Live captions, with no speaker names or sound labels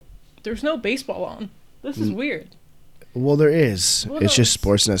there's no baseball on. This is weird. Well, there is. Well, It's no, just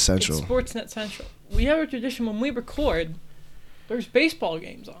Sportsnet Central. It's Sportsnet Central. We have a tradition when we record, there's baseball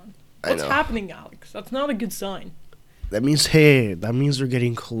games on. What's happening, Alex? That's not a good sign. That means we're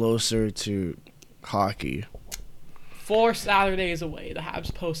getting closer to hockey. 4 Saturdays away, the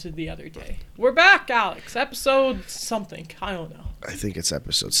Habs posted the other day. We're back, Alex. Episode something. I don't know. I think it's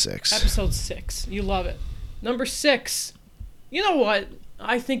episode 6. Episode 6. You love it. Number 6. You know what?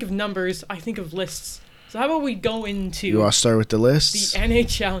 I think of numbers. I think of lists. So how about we go into... You want to start with the lists? The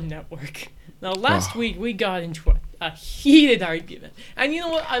NHL Network. Now, last week, we got into a heated argument. And you know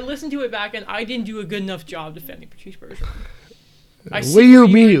what? I listened to it back, and I didn't do a good enough job defending Patrice Bergeron. What do you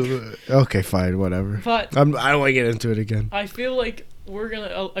mean? Okay, fine, whatever. But I don't want to get into it again. I feel like we're going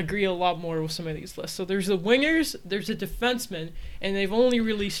to agree a lot more with some of these lists. So there's the wingers, there's a defenseman, and they've only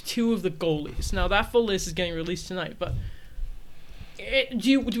released 2 of the goalies. Now, that full list is getting released tonight, but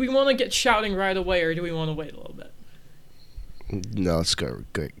do we want to get shouting right away, or do we want to wait a little bit? No, let's get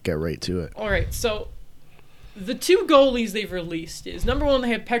right to it. All right, so the 2 goalies they've released is, number 1, they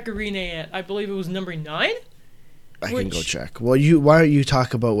had Pekka Rinne at, I believe it was number 9? I can go check. Well, why don't you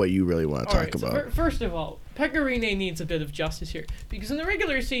talk about what you really want to talk about? So first of all, Pekka Rinne needs a bit of justice here, because in the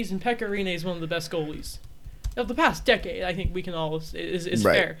regular season, Pekka Rinne is one of the best goalies of the past decade. I think we can all is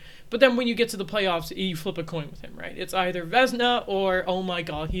right. Fair. But then when you get to the playoffs, you flip a coin with him, right? It's either Vezina or, oh my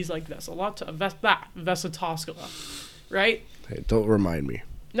God, he's like Vesatoskala, right? Hey, don't remind me.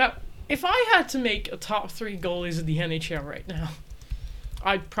 Now, if I had to make a top 3 goalies of the NHL right now,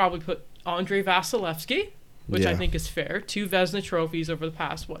 I'd probably put Andrei Vasilevsky, which I think is fair. 2 Vezina trophies over the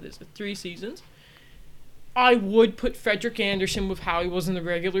past, 3 seasons. I would put Frederik Andersen with how he was in the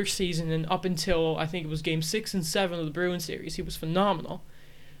regular season and up until, I think it was Game 6 and 7 of the Bruins series. He was phenomenal.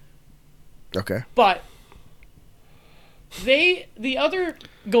 Okay. But the other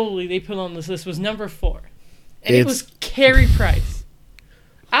goalie they put on this list was number 4. And it was Carey Price.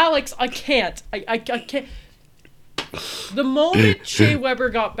 Alex, I can't. I can't. The moment Shea Weber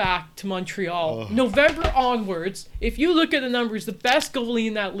got back to Montreal, November onwards, if you look at the numbers, the best goalie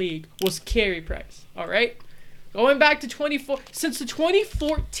in that league was Carey Price. All right? Going back to since the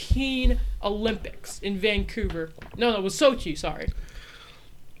 2014 Olympics in Vancouver. No, it was Sochi, sorry.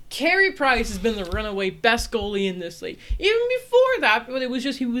 Carey Price has been the runaway best goalie in this league. Even before that, but it was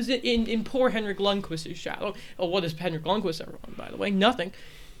just he was in poor Henrik Lundqvist's shadow. Oh, what has Henrik Lundqvist ever won, by the way? Nothing.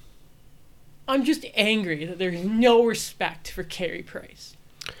 I'm just angry that there's no respect for Carey Price.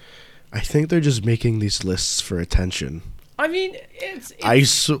 I think they're just making these lists for attention. I mean, it's I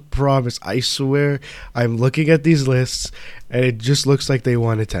promise, I swear, I'm looking at these lists, and it just looks like they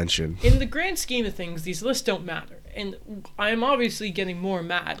want attention. In the grand scheme of things, these lists don't matter. And I'm obviously getting more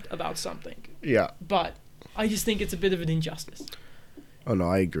mad about something. Yeah. But I just think it's a bit of an injustice. Oh, no,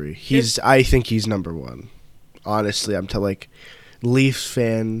 I agree. I think he's number 1. Honestly, I'm like, Leafs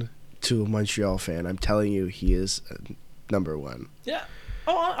fan to a Montreal fan, I'm telling you, he is number 1. Yeah.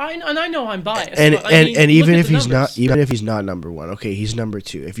 Oh, I know I'm biased. And even if numbers. even if he's not number 1, okay, he's number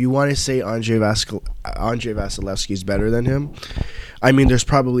 2. If you want to say Andrei Vasilevsky is better than him, I mean, there's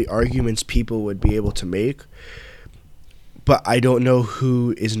probably arguments people would be able to make, but I don't know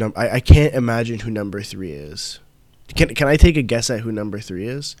who is I can't imagine who number 3 is. Can I take a guess at who number 3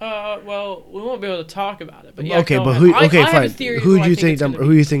 is? Well, we won't be able to talk about it. But yeah, okay, but who? Okay, fine. Who do you think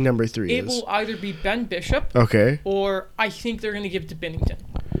number 3 is? It will either be Ben Bishop. Okay. Or I think they're going to give it to Binnington.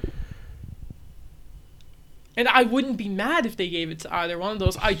 And I wouldn't be mad if they gave it to either one of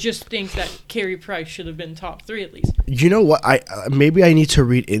those. I just think that Carey Price should have been top 3 at least. You know what? Maybe I need to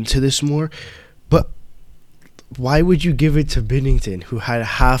read into this more, but why would you give it to Binnington, who had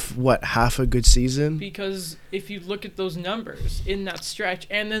half a good season? Because if you look at those numbers in that stretch,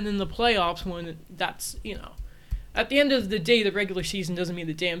 and then in the playoffs, when that's, at the end of the day, the regular season doesn't mean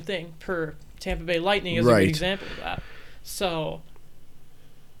the damn thing. Per Tampa Bay Lightning is a good example of that. So,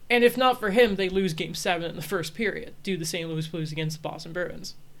 and if not for him, they lose Game 7 in the first period. Do the St. Louis Blues against the Boston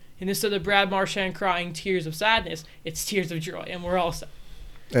Bruins. And instead of Brad Marchand crying tears of sadness, it's tears of joy, and we're all sad.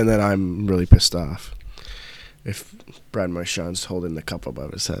 And then I'm really pissed off if Brad Marchand's holding the cup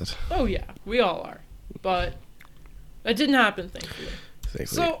above his head. Oh, yeah. We all are. But that didn't happen, thankfully.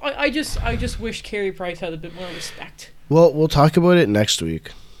 So I just wish Carey Price had a bit more respect. Well, we'll talk about it next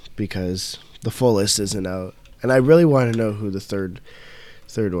week because the full list isn't out. And I really want to know who the third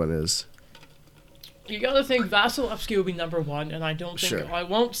one is. You got to think Vasilevsky will be number 1, and I don't think... Sure. I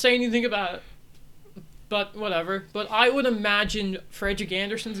won't say anything about it, but whatever. But I would imagine Frederik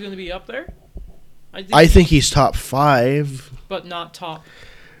Andersen's going to be up there. I think he's top 5. But not top.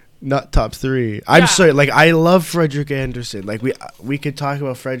 Not top 3. I'm Yeah. sorry. Like, I love Frederick Anderson. Like, we could talk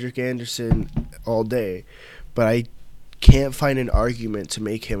about Frederick Anderson all day, but I can't find an argument to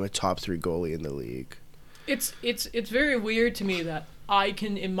make him a top 3 goalie in the league. It's very weird to me that I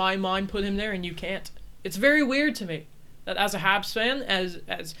can, in my mind, put him there and you can't. It's very weird to me that as a Habs fan,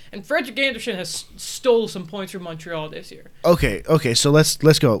 and Frederick Anderson has stole some points from Montreal this year. Okay. So let's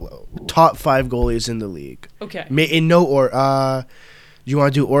go. Top 5 goalies in the league. Okay. In no order. You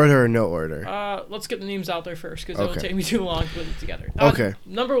want to do order or no order? Let's get the names out there first because Okay. it'll take me too long to put it together. Okay.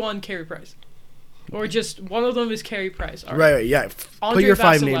 Number 1, Carey Price. Or just one of them is Carey Price. All Right, yeah. Put Andre your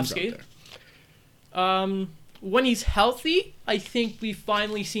 5 names out Vasilevsky. there. When he's healthy, I think we've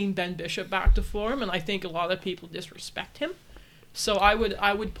finally seen Ben Bishop back to form, and I think a lot of people disrespect him. So I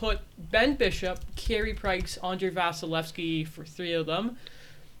would put Ben Bishop, Carey Price, Andre Vasilevsky for 3 of them.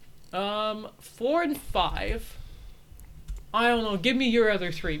 4 and 5. I don't know. Give me your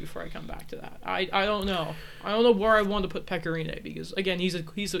other 3 before I come back to that. I don't know. I don't know where I want to put Pecorine because again he's a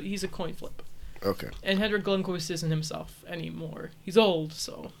coin flip. Okay. And Henrik Lundqvist isn't himself anymore. He's old,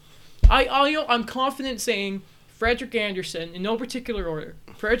 so I'm confident saying Frederick Anderson in no particular order.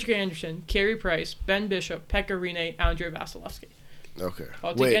 Frederick Anderson, Carey Price, Ben Bishop, Pekka Rinne, Andre Vasilevsky. Okay.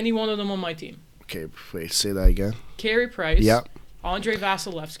 I'll take any one of them on my team. Okay, wait, say that again. Carey Price, Yep. Andre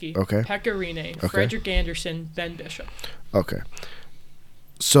Vasilevsky, Okay. Pekka Rinne, Okay. Frederick Anderson, Ben Bishop. Okay.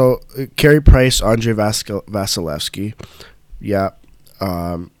 So, Carey Price, Andre Vasilevsky. Yeah.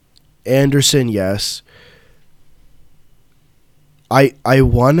 Anderson, yes. I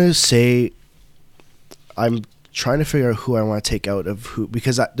want to say I'm trying to figure out who I want to take out of who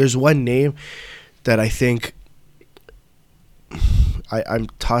because there's one name that I think I'm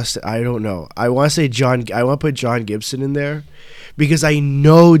tossed. I don't know. I want to say I want to put John Gibson in there because I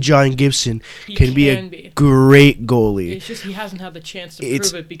know John Gibson can be a great goalie. It's just he hasn't had the chance to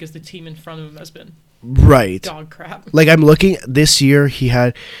prove it because the team in front of him has been dog crap. Like I'm looking this year, he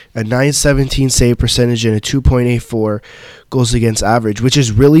had a .917 save percentage and a 2.84 goals against average, which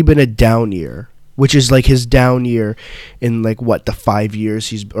has really been a down year. Which is like his down year in like what the 4 years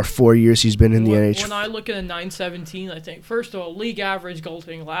he's been in the NHL. When I look at a .917, I think first of all, league average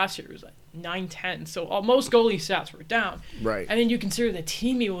goaltending last year was like .910, so most goalie stats were down. Right. And then you consider the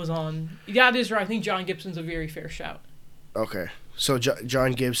team he was on. Yeah, it is right. I think John Gibson's a very fair shout. Okay, so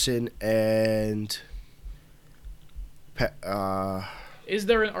John Gibson and is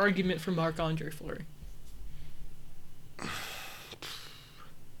there an argument for Marc-Andre Fleury?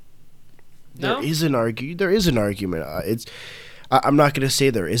 There is an argument. I'm not going to say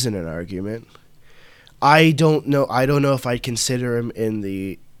there isn't an argument. I don't know if I'd consider him in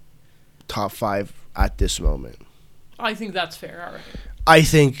the top 5 at this moment. I think that's fair. All right. I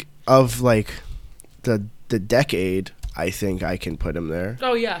think of like the decade, I think I can put him there.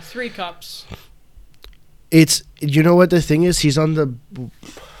 Oh yeah, 3 cups. It's what the thing is, he's on the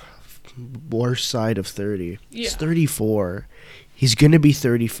worst side of 30. Yeah. He's 34. He's going to be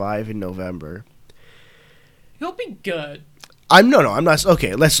 35 in November. He'll be good. I'm not.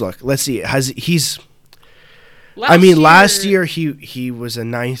 Okay, let's look. Let's see. Last year he was a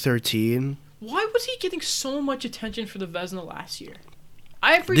 .913. Why was he getting so much attention for the Vezina last year?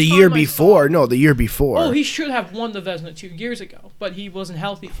 The year before. Oh, he should have won the Vezina 2 years ago, but he wasn't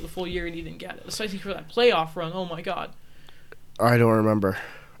healthy for the full year and he didn't get it. Especially for that playoff run. Oh my God. I don't remember.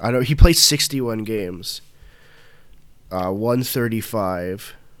 He played 61 games.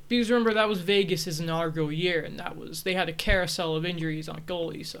 135. Because remember that was Vegas' inaugural year, and they had a carousel of injuries on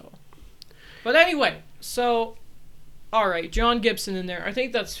goalie. So, but anyway, so all right, John Gibson in there. I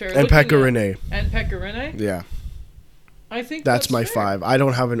think that's fair. And Pekka Rinne. And Pekka Rinne. Yeah. I think that's my fair. 5. I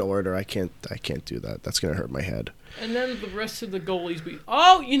don't have an order. I can't do that. That's gonna hurt my head. And then the rest of the goalies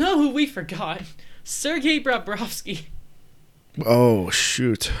you know who we forgot? Sergei Bobrovsky. Oh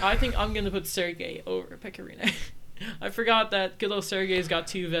shoot. I think I'm gonna put Sergei over Pekka Rinne. I forgot that good old Sergei's got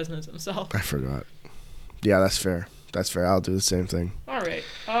 2 Vezinas himself. I forgot. Yeah, that's fair. I'll do the same thing. All right.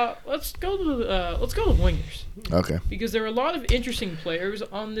 Let's go to wingers. Okay. Because there are a lot of interesting players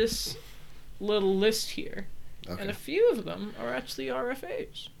on this little list here, and a few of them are actually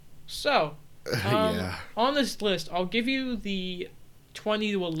RFAs. So, on this list, I'll give you the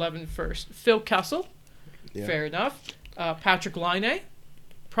 20 to 11 first. Phil Kessel, fair enough. Patrick Laine.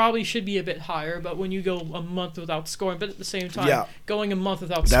 Probably should be a bit higher, but when you go a month without scoring, but at the same time, going a month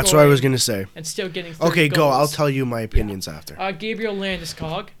without scoring. That's what I was going to say. And still getting 30 Okay, goals. go. I'll tell you my opinions after. Gabriel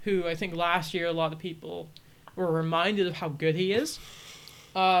Landeskog, who I think last year a lot of people were reminded of how good he is.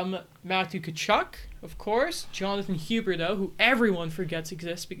 Matthew Tkachuk, of course. Jonathan Huberdeau, who everyone forgets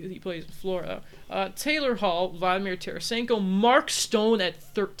exists because he plays in Florida. Taylor Hall, Vladimir Tarasenko, Mark Stone at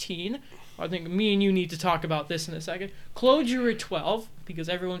 13. I think me and you need to talk about this in a second. Claude Giroux at 12, because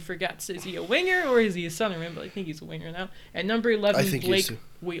everyone forgets, is he a winger or is he a centerman? But I think he's a winger now. And number 11, Blake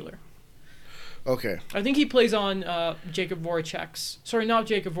Wheeler. Okay. I think he plays on Jacob Voracek's. Sorry, not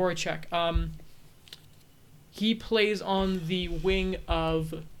Jacob Voracek. He plays on the wing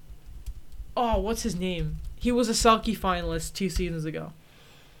of... Oh, what's his name? He was a Selke finalist 2 seasons ago.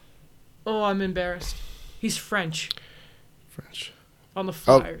 Oh, I'm embarrassed. He's French. On the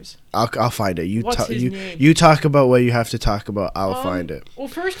Flyers. I'll find it. What's his name? You talk about what you have to talk about. I'll find it. Well,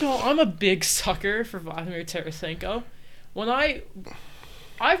 first of all, I'm a big sucker for Vladimir Tarasenko.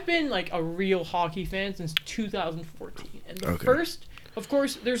 I've been like a real hockey fan since 2014, and the first, of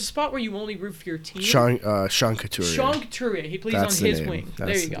course, there's a spot where you only root for your team. Sean Couturier. Sean Couturier. He plays on his wing.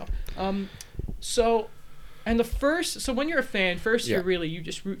 There you go. So when you're a fan, you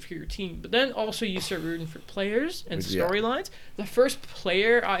just root for your team. But then also you start rooting for players and storylines. The first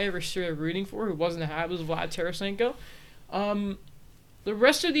player I ever started rooting for who wasn't a Habs was Vlad Tarasenko. The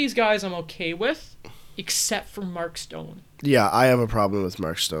rest of these guys I'm okay with, except for Mark Stone. Yeah, I have a problem with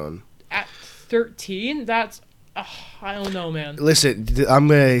Mark Stone. At 13, that's... I don't know, man. Listen,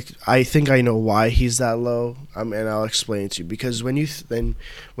 I think I know why he's that low, and I'll explain it to you. Because when you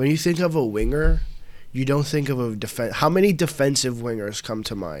think of a winger, you don't think of a defense. How many defensive wingers come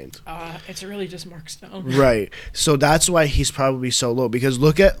to mind? It's really just Mark Stone. Right. So that's why he's probably so low. Because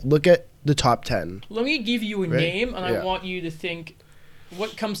look at the top 10. Let me give you a name, and I want you to think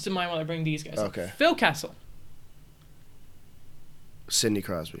what comes to mind when I bring these guys up. Phil Kessel. Sidney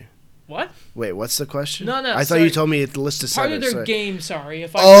Crosby. What? Wait, what's the question? No. I thought you told me the list of part centers. of their game. Sorry,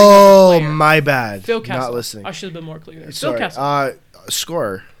 if I. Oh, my bad. Phil Kessel. Not listening. I should have been more clear there. Sorry. Phil Kessel.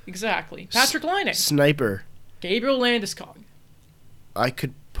 Scorer. Exactly. Patrick Laine. Sniper. Gabriel Landeskog. I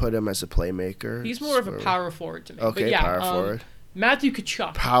could put him as a playmaker. He's more of a power forward to me. Okay, but yeah, power forward. Matthew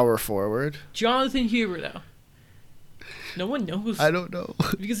Tkachuk. Power forward. Jonathan Huberdeau. No one knows. I don't know.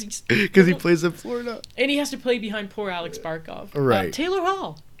 Because he plays in Florida. And he has to play behind poor Alex Barkov. Right. Taylor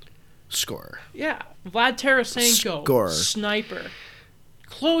Hall. Scorer. Yeah. Vlad Tarasenko. Scorer. Sniper.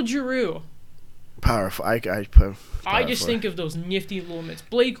 Claude Giroux. Powerful. I just think of those nifty little mitts.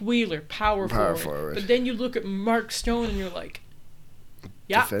 Blake Wheeler, power forward. But then you look at Mark Stone and you're like,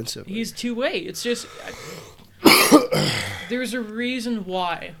 yeah, defensively. He's two-way. It's just there's a reason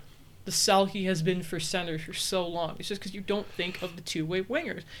why the Selke has been for centers for so long. It's just because you don't think of the two-way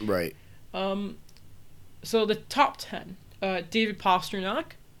wingers. Right. So the top 10, David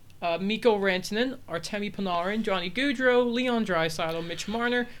Pastrnak, Mikko Rantanen, Artemi Panarin, Johnny Gaudreau, Leon Draisaitl, Mitch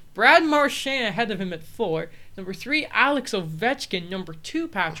Marner, Brad Marchand ahead of him at 4. Number 3, Alex Ovechkin. Number 2,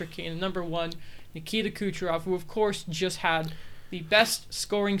 Patrick Kane. Number 1, Nikita Kucherov, who of course just had the best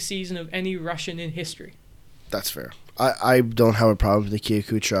scoring season of any Russian in history. That's fair. I don't have a problem with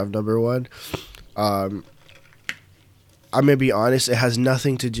Nikita Kucherov, number 1. I'm going to be honest, it has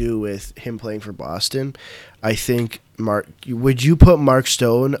nothing to do with him playing for Boston. I think would you put Mark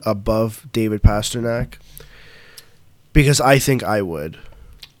Stone above David Pastrnak? Because I think I would.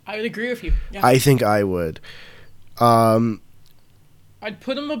 I would agree with you. Yeah. I think I would. I'd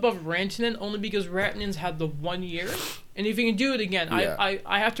put him above Rantanen only because Rantanen's had the 1 year. And if he can do it again,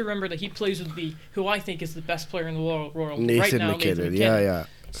 I have to remember that he plays with who I think is the best player in the world right now, Nathan McKinnon. Yeah.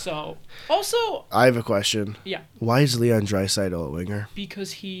 So, also... I have a question. Yeah. Why is Leon Draisaitl a winger?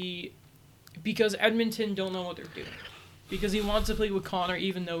 Because Edmonton don't know what they're doing. Because he wants to play with Connor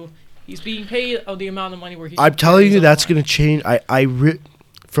even though he's being paid the amount of money where he's... I'm telling you that's going to change. I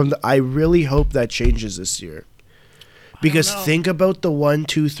really hope that changes this year. Because think about the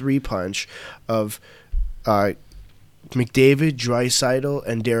 1-2-3 punch of McDavid, Draisaitl,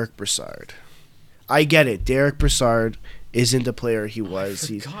 and Derek Brassard. I get it. Derek Brassard isn't the player he was.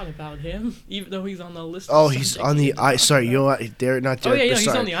 I forgot about him, even though he's on the list. Oh, he's on the... Sorry, you know what? Not Derek Brassard. He's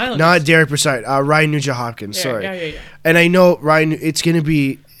on the Islanders. Not Derek Brassard. Ryan Nugent-Hopkins, sorry. Yeah. And I know Ryan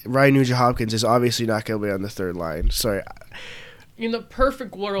Nugent-Hopkins is obviously not going to be on the third line. Sorry. In the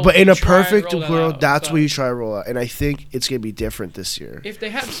perfect world... But in a perfect world, that's where you try to roll out. And I think it's going to be different this year. If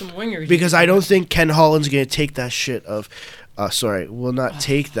they have some wingers... Because I don't think Ken Holland's going to take that shit of... will not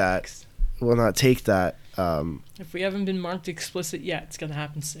take that... If we haven't been marked explicit yet, it's going to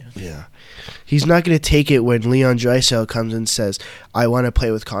happen soon. Yeah. He's not going to take it when Leon Draisaitl comes and says, I want to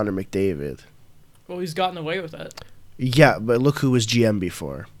play with Connor McDavid. Well, he's gotten away with it. Yeah, but look who was GM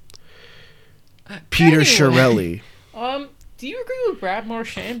before. Peter Chiarelli. Do you agree with Brad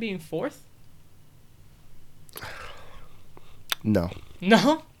Marchand being 4th? No.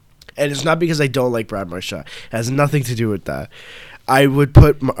 No? And it's not because I don't like Brad Marchand. It has nothing to do with that. I would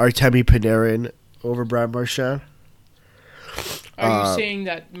put Artemi Panarin over Brad Marchand. Are you saying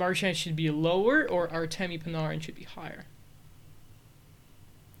that Marchand should be lower or Artemi Panarin should be higher?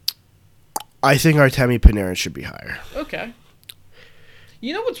 I think Artemi Panarin should be higher. Okay.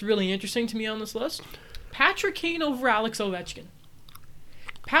 You know what's really interesting to me on this list? Patrick Kane over Alex Ovechkin.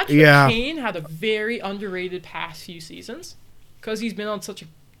 Patrick Kane had a very underrated past few seasons because he's been on such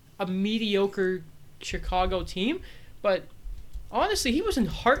a mediocre Chicago team. But honestly, he was in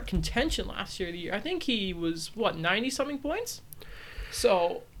Hart contention last year. I think he was, 90-something points?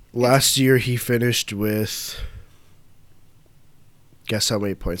 So last year he finished with... Guess how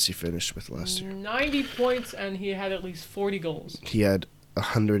many points he finished with last year? 90 points, and he had at least 40 goals. He had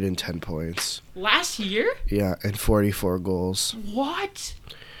 110 points. Last year? Yeah, and 44 goals. What?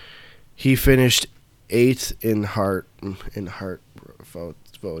 He finished 8th in Hart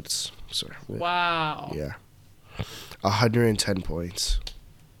votes. Sorry. Wow. Yeah. 110 points.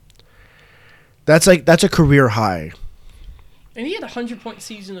 That's a career high. And he had a 100-point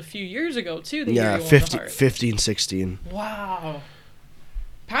season a few years ago, too. 15-16. Wow.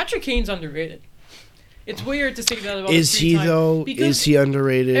 Patrick Kane's underrated. It's weird to say that about Is he, though? Is he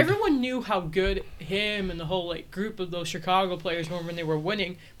underrated? Everyone knew how good him and the whole group of those Chicago players were when they were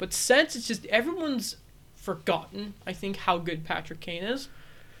winning. But since it's just everyone's forgotten, I think, how good Patrick Kane is.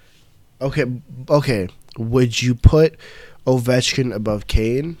 Okay. Would you put Ovechkin above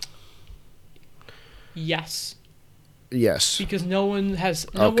Kane? Yes. Yes. Because no one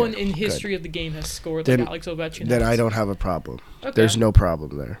in history of the game has scored like Alex Ovechkin. Then I don't have a problem. Okay. There's no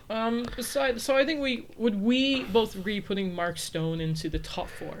problem there. So I think we both agree putting Mark Stone into the top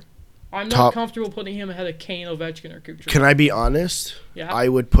 4. I'm not comfortable putting him ahead of Kane, Ovechkin, or Kucherov. Can I be honest? Yeah. I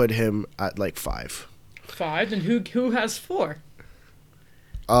would put him at 5. 5? Then who has 4?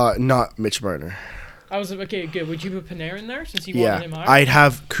 Not Mitch Marner. Okay, good. Would you put Panarin there since you wanted him higher? I'd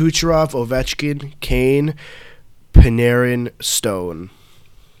have Kucherov, Ovechkin, Kane, Panarin, Stone.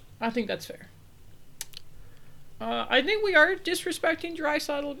 I think that's fair. I think we are disrespecting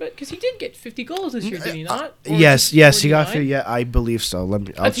Draisaitl a bit because he did get 50 goals this year, did he not? Yes, he got 50. Yeah, I believe so.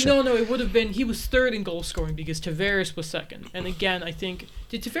 I'll check. No, it would have been. He was 3rd in goal scoring because Tavares was 2nd. And again, I think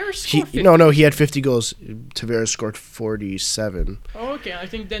did Tavares score 50? No, he had 50 goals. Tavares scored 47. Oh, okay. I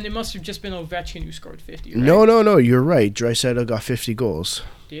think then it must have just been Ovechkin who scored 50. Right? No, you're right. Draisaitl got 50 goals.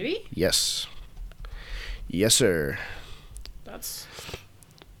 Did he? Yes. Yes, sir. That's.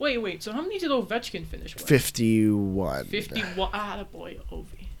 Wait. So how many did Ovechkin finish with? 51. 51. Boy,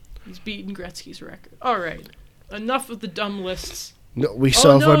 Ovi. He's beaten Gretzky's record. All right. Enough of the dumb lists. No, we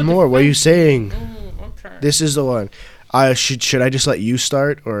still have one more. What are you saying? Okay. This is the one. Should I just let you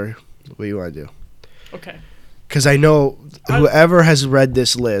start, or what do you want to do? Okay. Because I know whoever has read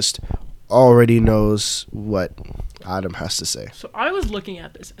this list already knows what Adam has to say. So I was looking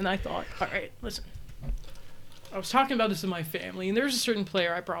at this, and I thought, all right, listen. I was talking about this with my family, and there was a certain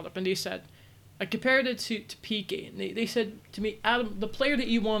player I brought up, and they said, I compared it to PK, and they said to me, Adam, the player that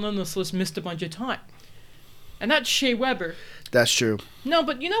you want on this list missed a bunch of time. And that's Shea Weber. That's true. No,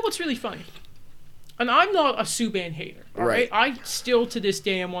 but you know what's really funny? And I'm not a Subban hater, all right? I still, to this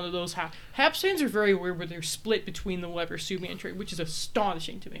day, am one of those Habs fans are very weird where they're split between the Weber-Subban trade, which is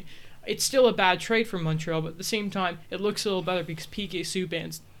astonishing to me. It's still a bad trade for Montreal, but at the same time, it looks a little better because PK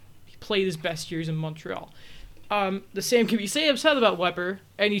Subban's played his best years in Montreal. The same can be said about Weber.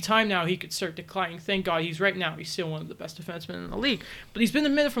 Anytime now he could start declining. Thank God he's right now. He's still one of the best defensemen in the league. But he's been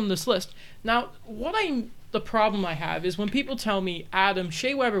omitted from this list. Now, the problem I have is when people tell me, Adam,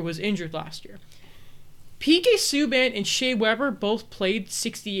 Shea Weber was injured last year. PK Subban and Shea Weber both played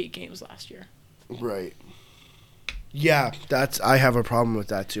 68 games last year. Right. Yeah, I have a problem with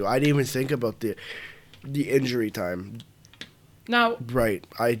that too. I didn't even think about the injury time. Now, right,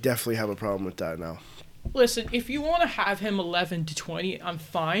 I definitely have a problem with that now. Listen, if you want to have him 11 to 20, I'm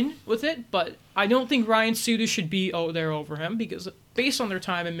fine with it, but I don't think Ryan Suter should be there over him because based on their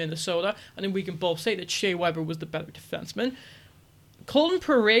time in Minnesota, I think we can both say that Shea Weber was the better defenseman. Colton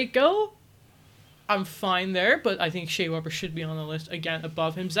Parayko, I'm fine there, but I think Shea Weber should be on the list again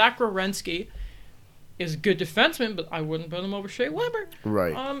above him. Zach Werenski is a good defenseman, but I wouldn't put him over Shea Weber.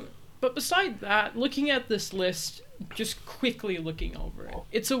 Right. But beside that, looking at this list, just quickly looking over it,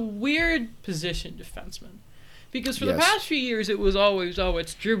 it's a weird position, defenseman. Because for the past few years, it was always,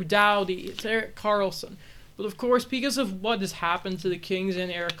 it's Drew Doughty, it's Erik Karlsson. But of course, because of what has happened to the Kings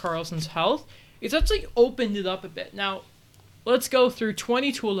and Erik Karlsson's health, it's actually opened it up a bit. Now, let's go through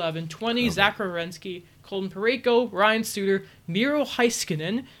 20 to 11. 20, Zach Werenski, Colton Parayko, Ryan Suter, Miro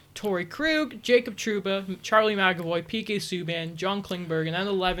Heiskanen, Torrey Krug, Jacob Trouba, Charlie McAvoy, PK Subban, John Klingberg, and then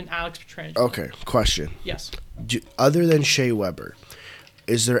 11, Alex Pietrangelo. Okay, question. Yes. Other than Shea Weber,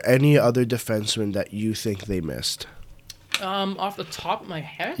 is there any other defenseman that you think they missed? Off the top of my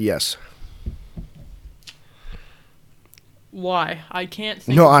head? Yes. Why? I can't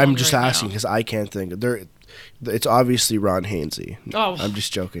think No, of one I'm just right asking now. because I can't think. It's obviously Ron Hainsey. Oh. I'm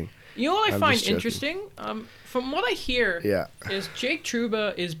just joking. You know what I I'm find just joking. interesting? From what I hear, Yeah. is Jake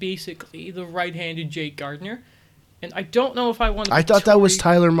Trouba is basically the right-handed Jake Gardner, and I don't know if I want to. I thought that was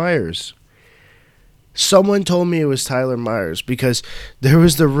Tyler Myers. Someone told me it was Tyler Myers because there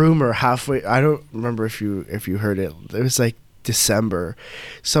was the rumor halfway. I don't remember if you heard it. It was like December.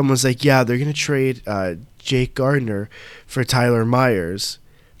 Someone's like, "Yeah, they're gonna trade Jake Gardner for Tyler Myers.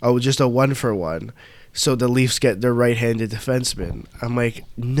 Oh, just a 1-for-1. So the Leafs get their right-handed defenseman." I'm like,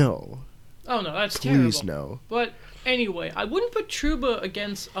 no, Oh no, that's please terrible. no. But anyway, I wouldn't put Trouba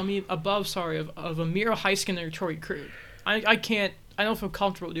above of Amiro Heiskanen or Torrey Krug. I can't. I don't feel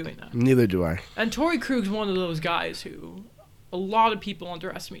comfortable doing that. Neither do I. And Torrey Krug's one of those guys who a lot of people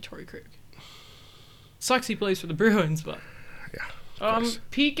underestimate Torrey Krug. Sucks he plays for the Bruins, but Yeah.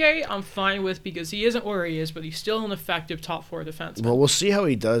 PK I'm fine with because he isn't where he is, but he's still an effective top 4 defenseman. Well, we'll see how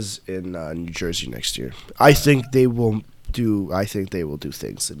he does in New Jersey next year. I think they will do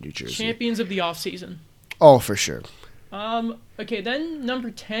things in New Jersey. Champions of the offseason. Oh, for sure. Okay, then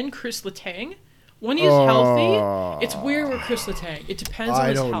number 10, Chris Letang. When he's healthy, it's weird with Chris Letang. It depends on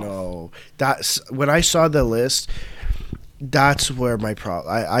his health. I don't know. That's when I saw the list. That's where my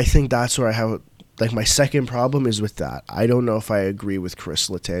problem. I think that's where I have like my second problem is with that. I don't know if I agree with Chris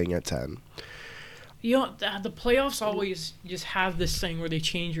Letang at 10. You know, the playoffs always just have this thing where they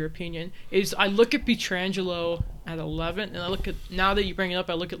change your opinion. I look at Pietrangelo at 11, and I look at, now that you bring it up,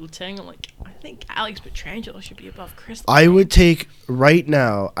 I look at Letang, I'm like, I think Alex Pietrangelo should be above Chris Letang. I would take, right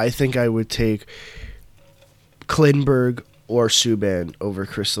now, I think I would take Klingberg or Subban over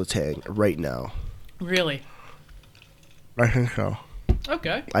Chris Letang right now. Really? I think so.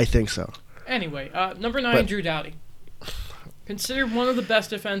 Okay. I think so. Anyway, number 9, Drew Doughty. Considered one of the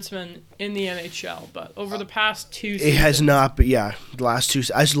best defensemen in the NHL, but over the past 2 seasons... It has not, but yeah, the last 2...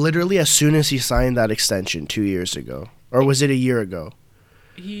 as soon as he signed that extension 2 years ago. Or was it a year ago?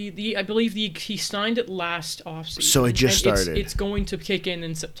 I believe he signed it last offseason. So it just started. It's going to kick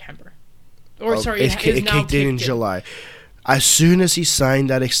in September. Or, It kicked in July. As soon as he signed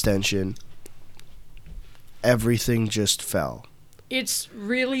that extension, everything just fell. It's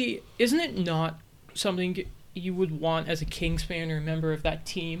really... Isn't it not something you would want as a Kings fan or a member of that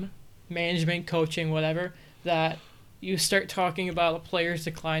team, management, coaching, whatever, that you start talking about a player's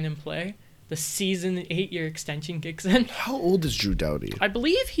decline in play, the season 8-year extension kicks in? How old is Drew Doughty? I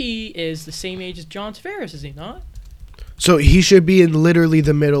believe he is the same age as John Tavares, is he not? So he should be in literally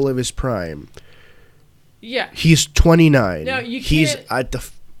the middle of his prime. Yeah. He's 29. Now, you He's can't- at the...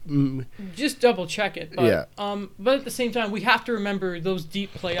 Just double check it. But, Yeah. But at the same time, we have to remember those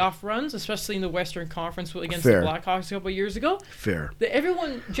deep playoff runs, especially in the Western Conference against Fair. the Blackhawks a couple of years ago. Fair.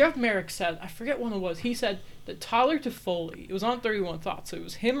 Jeff Merrick said, I forget when it was, he said that Tyler Toffoli, it was on 31 Thoughts, so it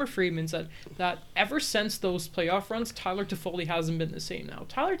was him or Friedman, said that ever since those playoff runs, Tyler Toffoli hasn't been the same now.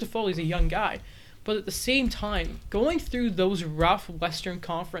 Tyler Toffoli's a young guy, but at the same time, going through those rough Western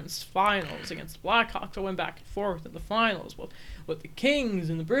Conference finals against the Blackhawks, I went back and forth in the finals with the Kings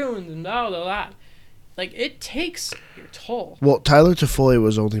and the Bruins and all that. Like, it takes your toll. Well, Tyler Toffoli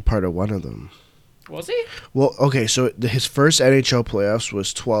was only part of one of them. Was he? Well, okay, so his first NHL playoffs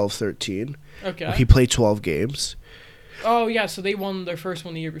was 12-13. Okay. He played 12 games. Oh, yeah, so they won their first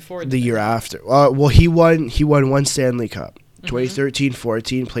one the year before. The year after. Well, he won one Stanley Cup. Mm-hmm.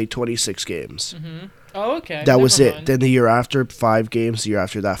 2013-14, played 26 games. Mm-hmm. Oh, okay. That was Never it. mind. Then the year after, 5 games. The year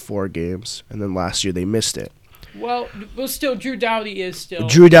after that, 4 games. And then last year, they missed it. Well, still, Drew Doughty is still...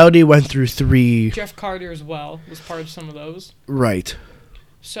 Drew Doughty went through 3... Jeff Carter as well was part of some of those. Right.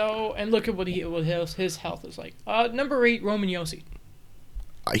 So, and look at what his health is like. Number 8, Roman Josi.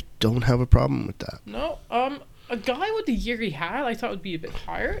 I don't have a problem with that. No, a guy with the year he had, I thought would be a bit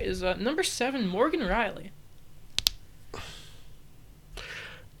higher, is number 7, Morgan Riley.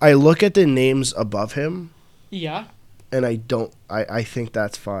 I look at the names above him, Yeah. and I think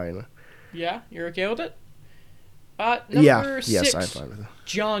that's fine. Yeah, you're okay with it? Number 6, Yes, I'm fine with it.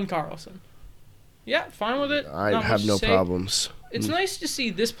 John Carlson. Yeah, fine with it. I Not have much no to say. problems. It's nice to see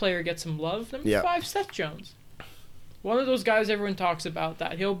this player get some love. Number Yeah. 5, Seth Jones. One of those guys everyone talks about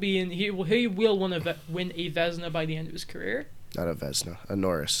that he will win a Vezina by the end of his career. Not a Vezina, a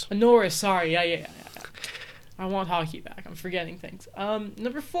Norris. A Norris, sorry, yeah. I want hockey back. I'm forgetting things.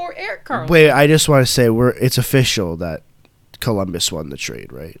 Number 4, Eric Carlson. Wait, I just want to say it's official that Columbus won the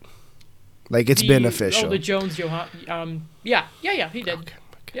trade, right? Like, it's been official. Oh, the Jones Johan. Yeah, he did. Okay.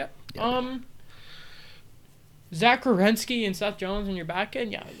 Yeah. Yeah. Zach Werenski and Seth Jones in your back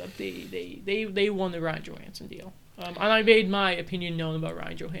end. Yeah, they won the Ryan Johansson deal. And I made my opinion known about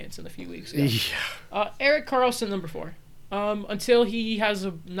Ryan Johansson a few weeks ago. Yeah. Erik Karlsson, number 4. Until he has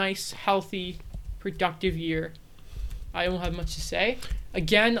a nice, healthy, productive year, I don't have much to say.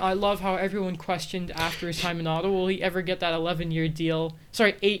 Again, I love how everyone questioned after his time in Ottawa, will he ever get that 11-year deal?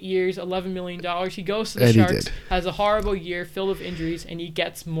 Sorry, 8 years, $11 million. He goes to the Sharks, has a horrible year filled with injuries, and he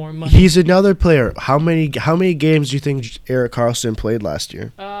gets more money. He's another player. How many games do you think Erik Karlsson played last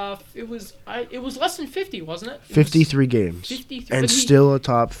year? It was less than 50, wasn't it? 53 games. 53. And still a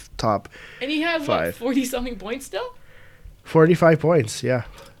top. And he had, 40-something points still? 45 points, yeah.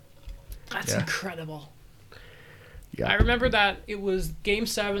 That's incredible. Yeah. I remember that it was Game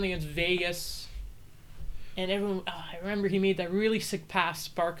 7 against Vegas, and everyone. I remember he made that really sick pass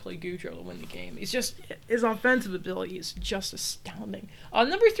to Barclay Goodrow to win the game. His offensive ability is just astounding.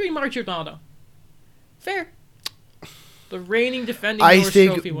 Number 3, Mark Giordano. Fair. The reigning defending Norris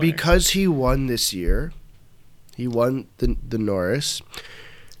Trophy winner. Because he won this year, he won the Norris,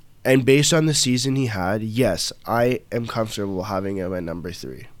 and based on the season he had, yes, I am comfortable having him at number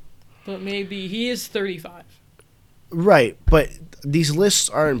 3. But maybe he is 35. Right, but these lists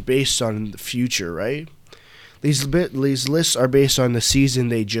aren't based on the future, right? These lists are based on the season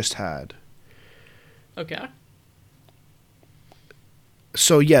they just had. Okay.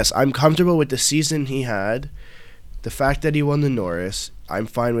 So, yes, I'm comfortable with the season he had. The fact that he won the Norris, I'm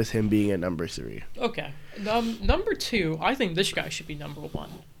fine with him being at number 3. Okay. Number 2, I think this guy should be number 1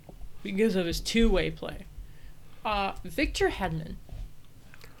 because of his two-way play. Victor Hedman.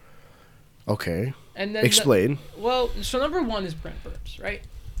 Okay. And then explain. So number 1 is Brent Burns, right?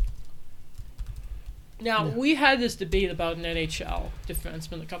 Now, we had this debate about an NHL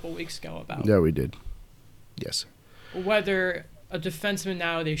defenseman a couple weeks ago about... Yeah, we did. Yes. Whether a defenseman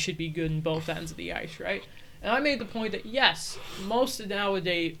nowadays should be good in both ends of the ice, right? And I made the point that, yes, most of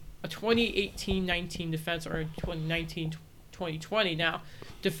nowadays, a 2018-19 defense or a 2019-2020 now,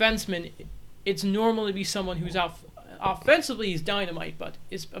 defenseman, it's normal to be someone who's out... Offensively, he's dynamite, but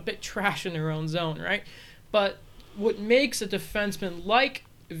is a bit trash in their own zone, right? But what makes a defenseman like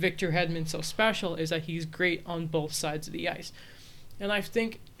Victor Hedman so special is that he's great on both sides of the ice. And I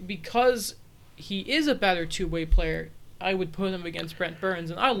think because he is a better two-way player, I would put him against Brent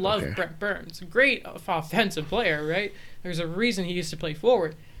Burns. And I love Brent Burns. Great offensive player, right? There's a reason he used to play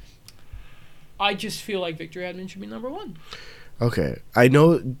forward. I just feel like Victor Hedman should be number 1. Okay. I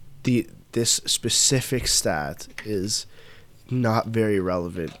know this specific stat is not very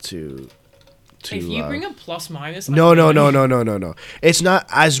relevant to if you bring up plus minus... No. It's not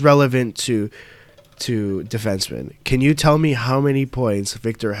as relevant to defensemen. Can you tell me how many points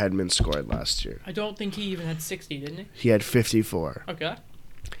Victor Hedman scored last year? I don't think he even had 60, didn't he? He had 54. Okay.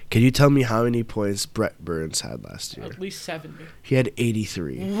 Can you tell me how many points Brent Burns had last year? At least 70. He had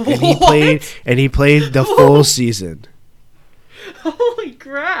 83. What? And he played the full season. Holy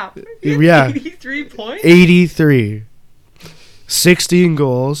crap. Yeah. 83 points? 83. 16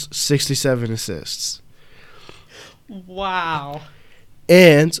 goals, 67 assists. Wow.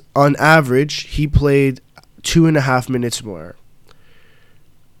 And on average, he played 2.5 minutes more.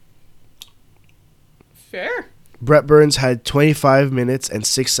 Fair. Brent Burns had 25 minutes and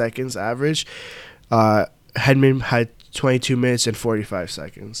 6 seconds average. Hedman had 22 minutes and 45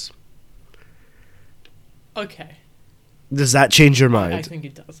 seconds. Okay. Does that change your mind? I think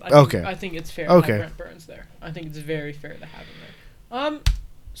it does. I think it's fair to have Brent Burns there. I think it's very fair to have him there.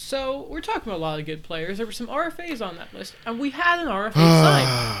 So we're talking about a lot of good players. There were some RFAs on that list, and we had an RFA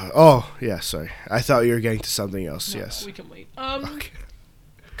signed. Oh, yeah, sorry. I thought you were getting to something else. No, yes. We can wait.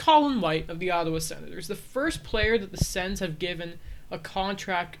 Colin White of the Ottawa Senators, the first player that the Sens have given a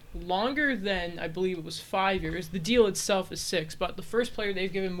contract longer than, I believe it was 5 years. The deal itself is 6, but the first player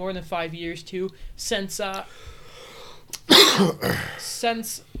they've given more than 5 years to since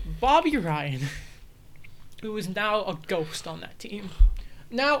Bobby Ryan, who is now a ghost on that team.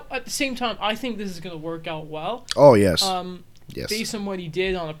 Now, at the same time, I think this is going to work out well. Oh, yes. Yes. Based on what he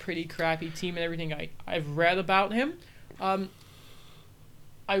did on a pretty crappy team and everything I've read about him.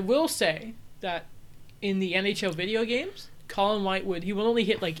 I will say that in the NHL video games, Colin White he would only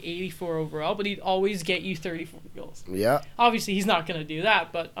hit like 84 overall, but he'd always get you 34 goals. Yeah. Obviously, he's not going to do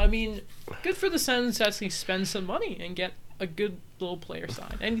that, but, I mean, good for the Sens to actually spend some money and get a good little player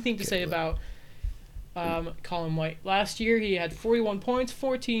signed. Anything to say about Colin White? Last year, he had 41 points,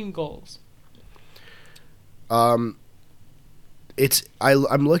 14 goals. I'm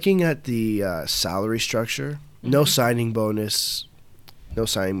looking at the salary structure No signing bonus, no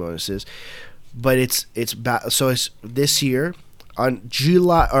signing bonuses, but so it's this year on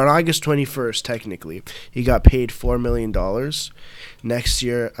August 21st. Technically, he got paid $4 million. Next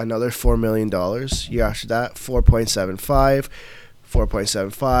year, another $4 million. Year after that, 4.75.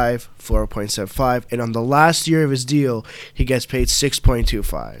 4.75, 4.75, and on the last year of his deal, he gets paid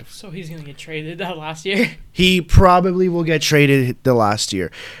 6.25. So he's gonna get traded that last year. He probably will get traded the last year.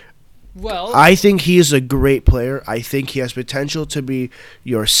 Well, I think he is a great player. I think he has potential to be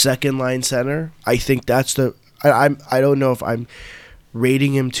your second line center. I think that's I don't know if I'm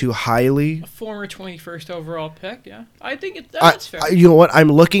rating him too highly. A former 21st overall pick, yeah. I think that's fair. You know what? I'm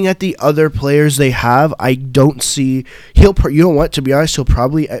looking at the other players they have. I don't see you know what? To be honest, he'll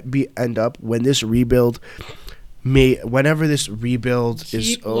probably end up when this rebuild whenever this rebuild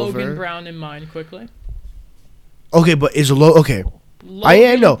is over. Logan Brown in mind quickly. Okay, but okay.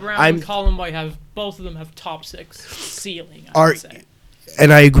 Logan Brown and Colin White both of them have top 6 ceiling, I would say.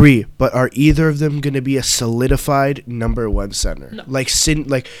 And I agree, but are either of them going to be a solidified number 1 center? No. No.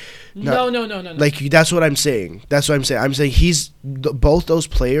 Like that's what I'm saying. I'm saying both those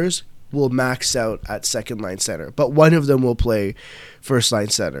players will max out at second line center, but one of them will play first line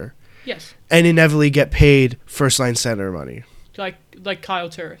center. Yes. And inevitably get paid first line center money. Like Kyle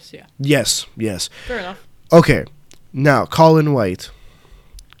Turris, yeah. Yes. Fair enough. Okay. Now, Colin White.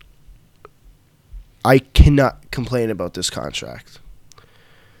 I cannot complain about this contract.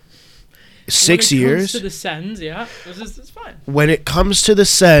 6 years. When it comes to the Sens, yeah, it's fine. When it comes to the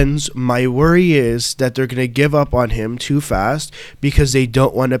Sens, my worry is that they're going to give up on him too fast because they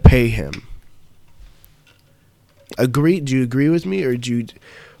don't want to pay him. Agree? Do you agree with me, or do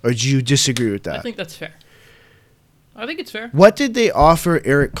you disagree with that? I think that's fair. I think it's fair. What did they offer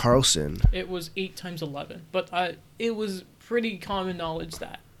Erik Karlsson? It was 8 times 11, but it was pretty common knowledge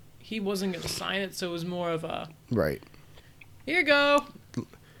that he wasn't going to sign it, so it was more of a right. Here you go.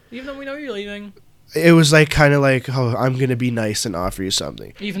 Even though we know you're leaving. It was kind of like, oh, I'm going to be nice and offer you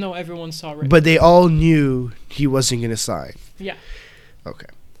something. Even though everyone saw it. But they all knew he wasn't going to sign. Yeah. Okay.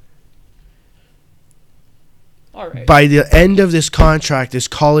 All right. By the end of this contract, is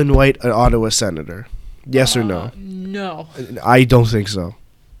Colin White an Ottawa Senator? Yes or no? No. I don't think so.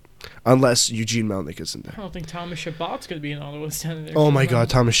 Unless Eugene Melnyk isn't there. I don't think Thomas Chabot's going to be an Ottawa Senator. Oh my God,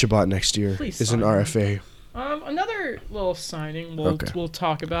 Thomas Chabot next year is an RFA. Another little signing we'll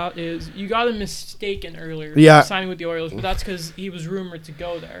talk about is you got him mistaken earlier. Yeah. Signing with the Oilers, but that's because he was rumored to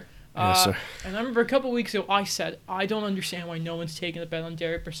go there. Yes, sir. And I remember a couple weeks ago I said, I don't understand why no one's taking a bet on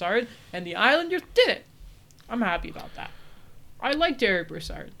Derek Brassard, and the Islanders did it. I'm happy about that. I like Derek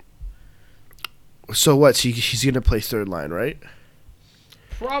Brassard. So what? He's going to play third line, right?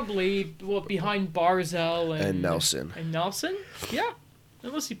 Probably behind Barzal and Nelson. And Nelson? Yeah.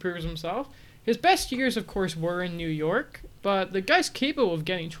 Unless he proves himself. His best years, of course, were in New York, but the guy's capable of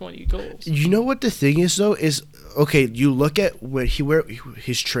getting 20 goals. You know what the thing is, though? Okay, you look at where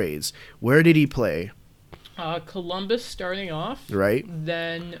his trades. Where did he play? Columbus starting off. Right.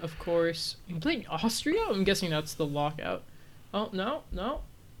 Then, of course, he played in Austria? I'm guessing that's the lockout. Oh, no.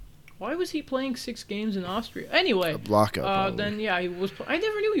 Why was he playing 6 games in Austria? Anyway. A lockout. Then, yeah, he was. I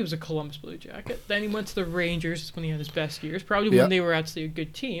never knew he was a Columbus Blue Jacket. Then he went to the Rangers. That's when he had his best years. Probably when they were actually a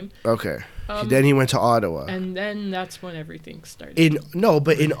good team. Okay. Then he went to Ottawa. And then that's when everything started.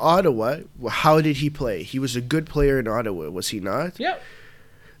 But in Ottawa, how did he play? He was a good player in Ottawa, was he not? Yep.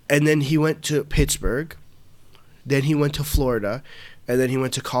 And then he went to Pittsburgh. Then he went to Florida. And then he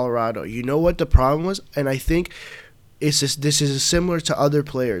went to Colorado. You know what the problem was? And I think this is similar to other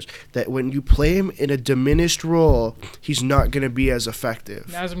players, that when you play him in a diminished role, he's not going to be as effective.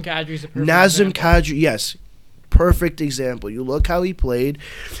 Nazem Kadri's a perfect example. Kadri, yes. Perfect example. You look how he played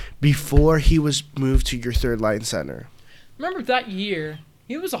before he was moved to your third line center. Remember that year,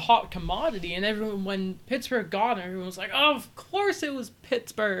 he was a hot commodity, and everyone, when Pittsburgh got him, everyone was like, oh, of course it was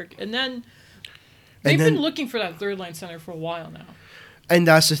Pittsburgh. And then they've been looking for that third line center for a while now. And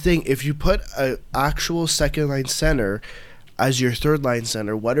that's the thing. If you put an actual second line center as your third line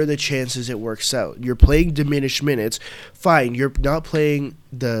center, what are the chances it works out? You're playing diminished minutes. Fine, you're not playing,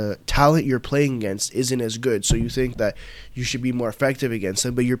 the talent you're playing against isn't as good, so you think that you should be more effective against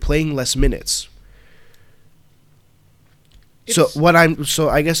them, but you're playing less minutes. So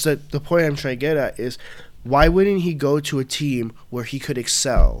I guess the point I'm trying to get at is, why wouldn't he go to a team where he could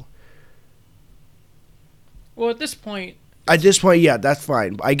excel? Well, at this point, yeah, that's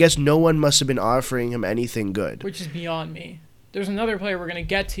fine. I guess no one must have been offering him anything good. Which is beyond me. There's another player we're going to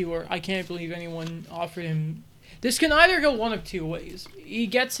get to where I can't believe anyone offered him. This can either go one of two ways. He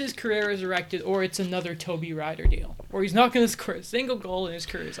gets his career resurrected, or it's another Toby Ryder deal, where he's not going to score a single goal and his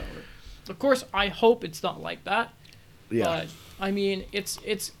career is over. Of course, I hope it's not like that. Yeah. But I mean, it's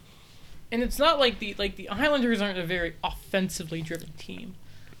not like the Islanders aren't a very offensively driven team.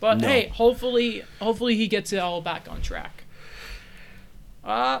 But No. hey, hopefully he gets it all back on track.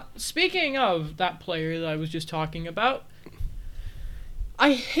 Speaking of that player that I was just talking about,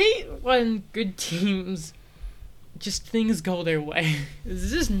 I hate when good teams just things go their way.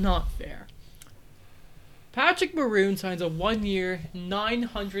 This is not fair. Patrick Maroon signs a 1-year,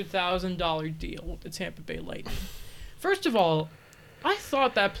 $900,000 deal with the Tampa Bay Lightning. First of all, I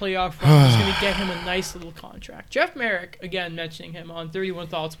thought that playoff run was going to get him a nice little contract. Jeff Merrick, again mentioning him on 31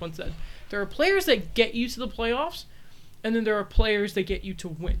 Thoughts, once said, there are players that get you to the playoffs, and then there are players that get you to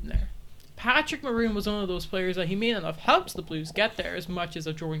win there. Patrick Maroon was one of those players that he may not have helped the Blues get there as much as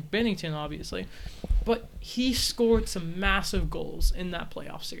a Jordan Binnington, obviously, but he scored some massive goals in that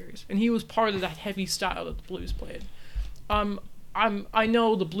playoff series, and he was part of that heavy style that the Blues played. I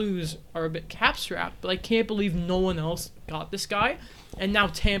know the Blues are a bit cap-strapped, but I can't believe no one else got this guy, and now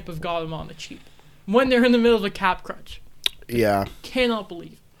Tampa have got him on the cheap when they're in the middle of a cap crunch. Yeah. Cannot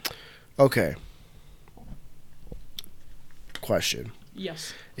believe. Okay. Question.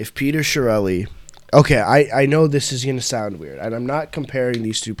 Yes. If Peter Chiarelli... Okay, I know this is going to sound weird, and I'm not comparing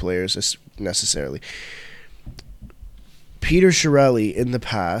these two players necessarily. Peter Chiarelli, in the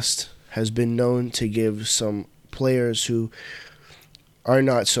past, has been known to give some players who are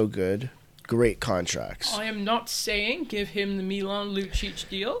not so good great contracts. I am not saying give him the Milan Lucic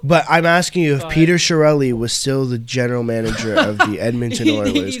deal. But I'm asking you, if Peter Chiarelli was still the general manager of the Edmonton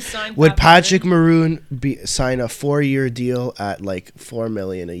Oilers, would Patrick Maroon sign a 4-year deal at like $4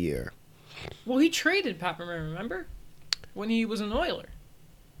 million a year? Well, he traded Pat Maroon, remember? When he was an Oiler.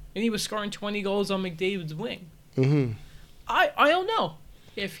 And he was scoring 20 goals on McDavid's wing. Mm-hmm. I don't know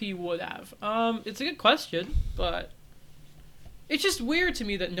if he would have. It's a good question, but it's just weird to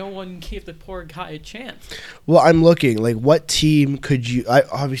me that no one gave the poor guy a chance. Well, I'm looking. Like, what team could you...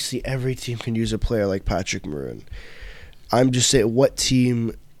 obviously, every team can use a player like Patrick Maroon. I'm just saying, what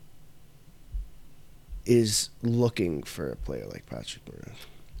team is looking for a player like Patrick Maroon?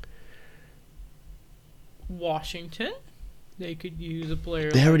 Washington. They could use a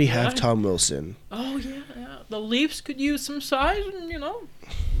player. They already like have that. Tom Wilson. Oh yeah. The Leafs could use some size, and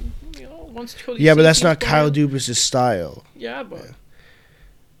once Cody. Yeah, but that's not Ceci's Kyle going- Dubas' style. Yeah, but Yeah.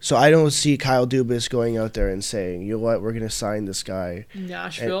 So I don't see Kyle Dubas going out there and saying, "You know what? We're gonna sign this guy."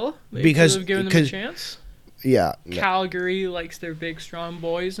 Nashville, they because- could have given them a because- chance. Yeah, no. Calgary likes their big, strong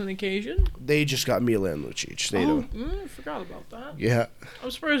boys on occasion. They just got Milan Lucic. They don't. I forgot about that. Yeah, I'm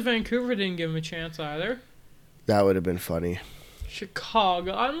surprised Vancouver didn't give him a chance either. that would have been funny.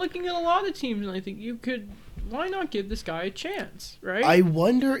 Chicago. I'm looking at a lot of teams, and I think you could. Why not give this guy a chance, right? I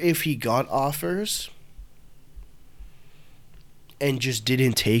wonder if he got offers and just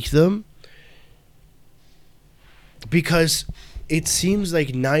didn't take them, because it seems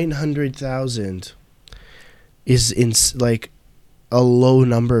like 900,000 is like a low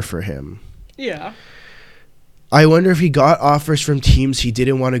number for him. Yeah. I wonder if he got offers from teams he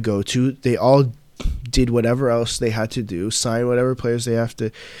didn't want to go to. They all did whatever else they had to do, sign whatever players they had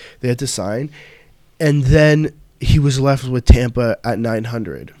to sign, and then he was left with Tampa at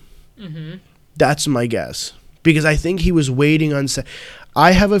 900. Mm-hmm. That's my guess, because I think he was waiting on.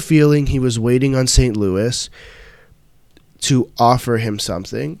 I have a feeling he was waiting on St. Louis to offer him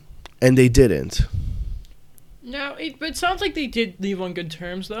something, and they didn't. Now, it sounds like they did leave on good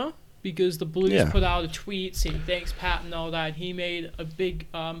terms, though, because the Blues put out a tweet saying thanks, Pat, and all that. He made a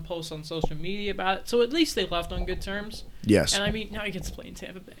big post on social media about it, so at least they left on good terms. Yes. And I mean, now he gets to play in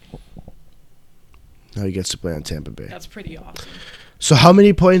Tampa Bay. Now he gets to play on Tampa Bay. That's pretty awesome. So how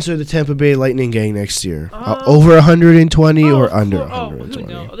many points are the Tampa Bay Lightning getting next year? Over 120 or under 120?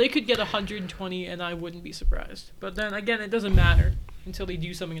 Who knows? They could get 120, and I wouldn't be surprised. But then again, it doesn't matter until they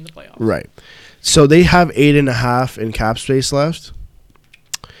do something in the playoffs. Right. So they have 8.5 in cap space left,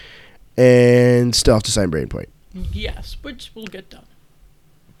 and still have to sign Braden Point. Yes, which will get done.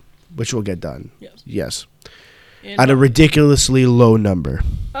 Which will get done. Yes. Yes. And, At a ridiculously low number.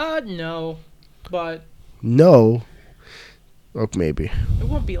 No, but No. Or maybe. it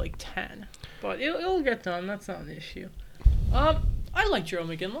won't be like 10. But it'll get done. That's not an issue. I like Joe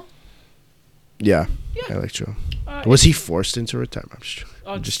McGinley. Yeah. Yeah. I like Joe. Was he forced into retirement?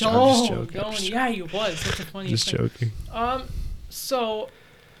 I'm just joking. Yeah, he was. That's a funny Just thing. joking. So,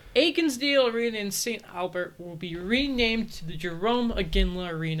 Aikensdale Arena in St. Albert will be renamed to the Jerome McGinley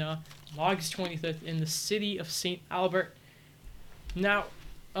Arena on August 25th in the city of St. Albert. Now,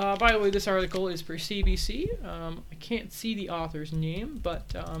 by the way, this article is for CBC. I can't see the author's name,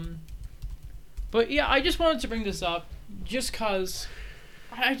 but yeah, I just wanted to bring this up just because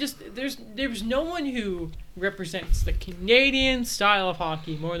there's no one who represents the Canadian style of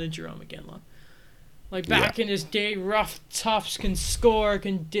hockey more than Jarome Iginla. Like back in his day, rough toughs can score,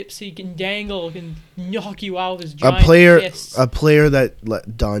 can dipsy, can dangle, can knock you out with his giant fists. A player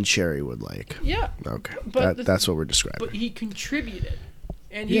that Don Cherry would like. Yeah. Okay. That's what we're describing. But he contributed,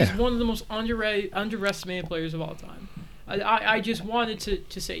 and he's one of the most underestimated players of all time. I just wanted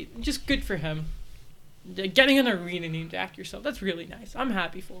to say, just good for him. Getting an arena named after yourself, that's really nice. I'm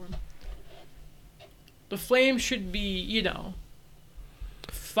happy for him. The Flames should be,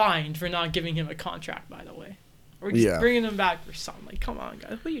 fined for not giving him a contract, by the way. Or just bringing him back for something. Like, come on,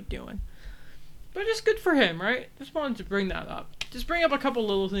 guys, what are you doing? But just good for him, right? Just wanted to bring that up. Just bring up a couple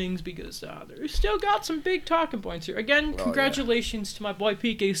little things because there's still got some big talking points here. Again, congratulations to my boy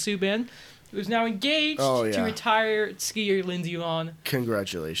PK Subban, who's now engaged to retire skier Lindsey Vonn.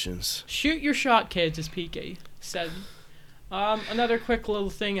 Congratulations. Shoot your shot, kids, as PK said. Another quick little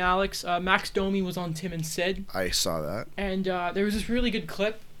thing, Alex. Max Domi was on Tim and Sid. I saw that. And there was this really good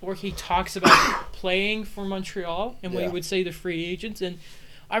clip where he talks about playing for Montreal and what he would say to free agents. And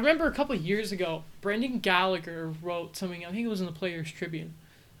I remember a couple of years ago, Brendan Gallagher wrote something, I think it was in the Players Tribune,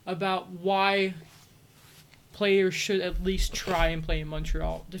 about why players should at least try and play in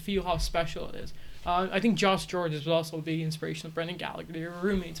Montreal to feel how special it is. I think Josh Georges was also a big inspiration of Brendan Gallagher. They were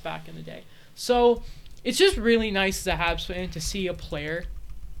roommates back in the day. So it's just really nice as a Habs fan to see a player.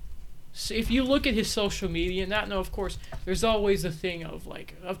 So if you look at his social media and that, no, of course, there's always the thing of,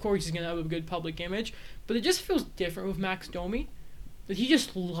 like, of course he's going to have a good public image, but it just feels different with Max Domi, that he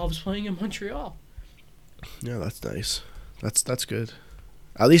just loves playing in Montreal. Yeah, that's nice. That's good.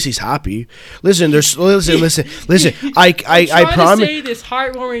 At least he's happy. Listen. I promise. To say this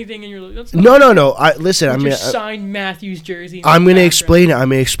heartwarming thing, and you're like, no. I mean, signed Matthews jersey. I'm gonna explain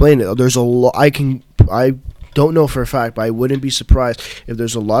it. There's a lot. I don't know for a fact, but I wouldn't be surprised if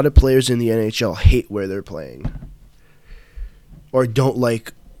there's a lot of players in the NHL hate where they're playing, or don't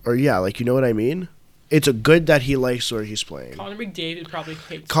like, or you know what I mean. It's a good that he likes where he's playing. Connor McDavid probably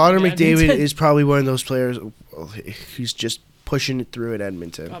hates. Connor McDavid is probably one of those players. He's just pushing it through at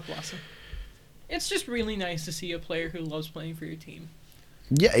Edmonton. God bless him. It's just really nice to see a player who loves playing for your team.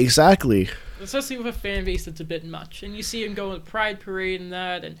 Yeah, exactly. Especially with a fan base that's a bit much. And you see him go to the Pride Parade and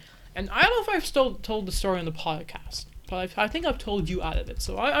that. And I don't know if I've still told the story on the podcast, but I think I've told you out of it.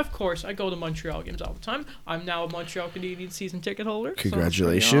 So, of course, I go to Montreal games all the time. I'm now a Montreal Canadiens season ticket holder.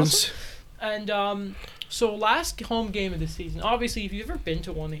 Congratulations. So and so last home game of the season, obviously, if you've ever been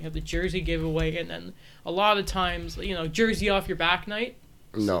to one, they have the jersey giveaway, and then a lot of times, jersey off your back night.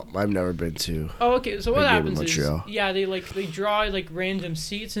 No, I've never been to. Oh, okay. So what happens is, they draw random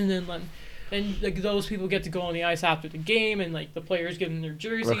seats, and then those people get to go on the ice after the game, and the players give them their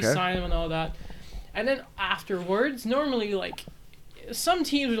jersey, sign them, and all that. And then afterwards, normally some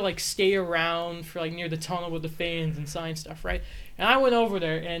teams would stay around for near the tunnel with the fans and sign stuff, right? And I went over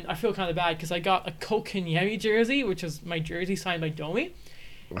there, and I feel kind of bad because I got a Kotkaniemi jersey, which is my jersey signed by Domi.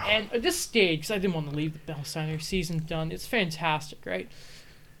 And at this stage, because I didn't want to leave the Bell Center, season's done. It's fantastic, right?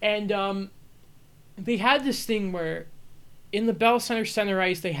 And they had this thing where in the Bell Center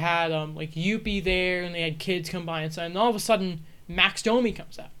ice, they had Yuppie there, and they had kids come by and sign. And all of a sudden, Max Domi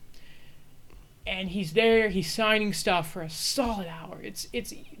comes out. And he's there, he's signing stuff for a solid hour. It's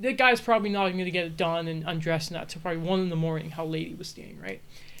the guy's probably not even going to get it done and undressed and that till probably 1 a.m, how late he was staying, right?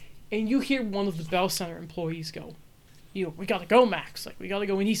 And you hear one of the Bell Center employees go, we got to go, Max. We got to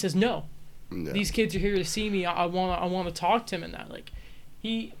go. And he says, no. These kids are here to see me. I want to talk to him and that.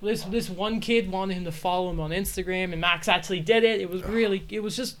 This one kid wanted him to follow him on Instagram, and Max actually did it. It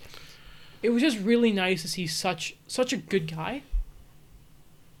was just really nice to see such a good guy.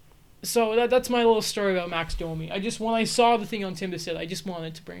 So that's my little story about Max Domi. When I saw the thing on Tim Sid, I just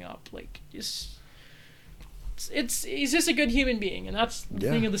wanted to bring up he's just a good human being, and that's the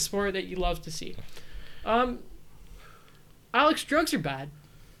thing of the sport that you love to see. Alex, drugs are bad.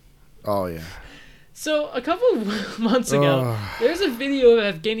 Oh yeah. So a couple of months ago, there's a video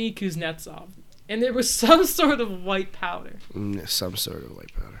of Evgeny Kuznetsov, and there was some sort of white powder. Some sort of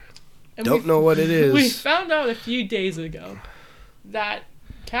white powder. And Don't know what it is. We found out a few days ago that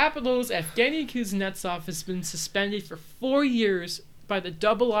Capitals' Evgeny Kuznetsov has been suspended for 4 years by the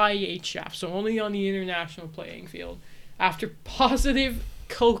IIHF, so only on the international playing field, after positive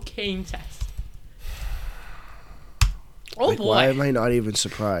cocaine test. Oh boy! Why am I not even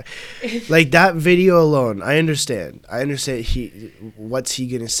surprised? That video alone, I understand. What's he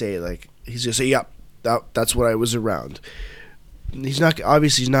gonna say? He's gonna say, "Yep, that's what I was around." He's not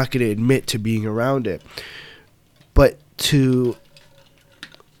gonna admit to being around it, but to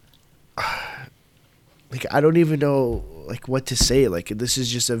I don't even know like what to say. Like this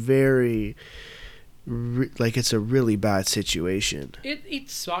is just a very like it's a really bad situation. It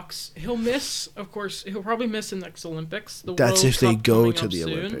sucks. He'll miss, of course. He'll probably miss the next Olympics. That's if they go to the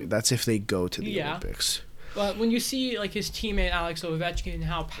Olympics. That's if they go to the Olympics. But when you see like his teammate Alex Ovechkin and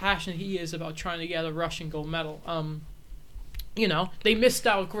how passionate he is about trying to get a Russian gold medal, you know, they missed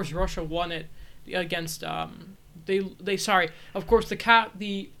out. Of course, Russia won it against the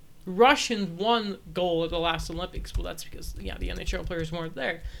Russians won gold at the last Olympics. Well, that's because the NHL players weren't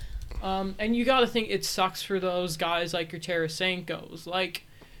there. And you got to think it sucks for those guys like your Tarasenko's, like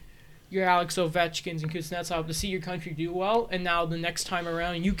your Alex Ovechkins and Kuznetsov to see your country do well, and now the next time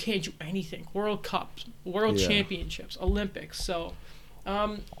around you can't do anything. World Cups, World Championships, Olympics. So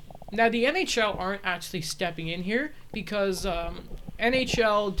now the NHL aren't actually stepping in here because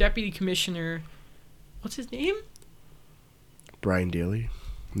NHL Deputy Commissioner, what's his name? Brian Daly?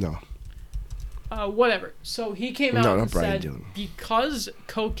 No. Whatever. So he came out and said because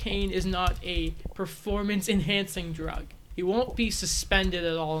cocaine is not a performance-enhancing drug, he won't be suspended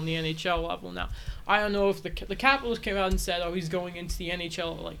at all in the NHL level. Now, I don't know if the Capitals came out and said, he's going into the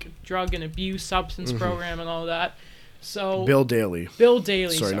NHL like drug and abuse substance program and all that. So Bill Daly.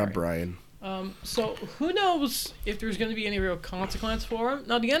 Sorry, not Brian. So who knows if there's going to be any real consequence for him.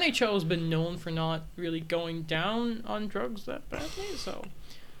 Now, the NHL has been known for not really going down on drugs that badly, so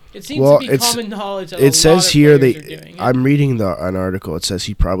it seems to be common knowledge that it says here I'm reading an article. It says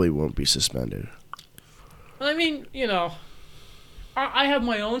he probably won't be suspended. I mean, you know, I have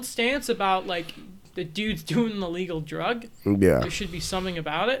my own stance about like the dude's doing an illegal drug. Yeah, there should be something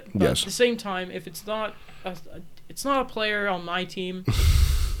about it. But at the same time, if it's not a player on my team,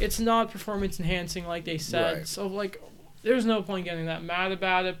 it's not performance enhancing like they said. Right. So like, there's no point getting that mad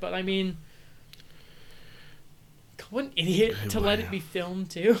about it. But I mean, what an idiot to let it be filmed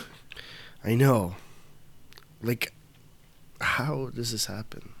too. I know. Like, how does this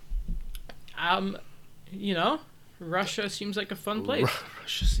happen? You know, Russia seems like a fun place.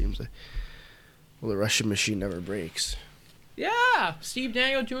 Russia seems like... Well, the Russian machine never breaks. Yeah! Steve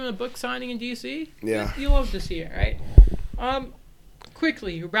Dangle doing a book signing in D.C. Yeah. You love to see it, right?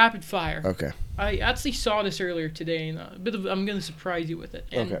 Quickly, rapid fire. Okay. I actually saw this earlier today, and I'm going to surprise you with it.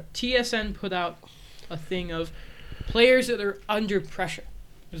 And TSN put out a thing of players that are under pressure.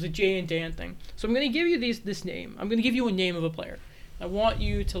 There's a Jay and Dan thing. So I'm going to give you this name. I'm going to give you a name of a player. I want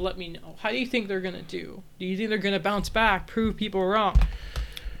you to let me know. How do you think they're going to do? Do you think they're going to bounce back, prove people wrong?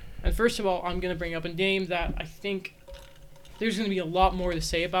 And first of all, I'm going to bring up a name that I think there's going to be a lot more to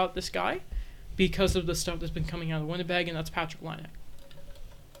say about this guy because of the stuff that's been coming out of Winnipeg, and that's Patrick Laine.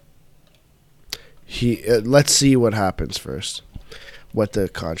 Let's see what happens first. What the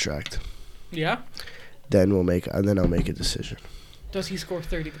contract. Yeah? Then I'll make a decision. Does he score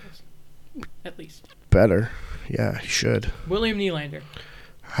 30 goals? At least. Better. Yeah, he should. William Nylander.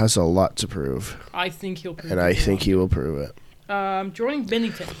 Has a lot to prove. I think he'll prove it. And I think he will prove it. Jordan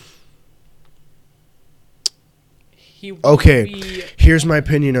Binnington. Here's my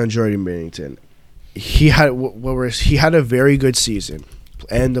opinion on Jordan Binnington. He had a very good season.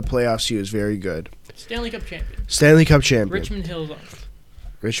 And the playoffs, he was very good. Stanley Cup champion.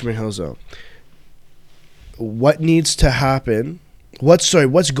 Richmond Hill Zone. What needs to happen... he had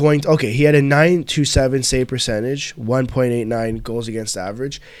a 9.27 save percentage, 1.89 goals against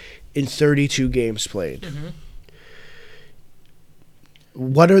average in 32 games played. Mm-hmm.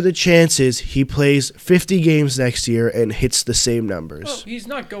 What are the chances he plays 50 games next year and hits the same numbers? Oh, he's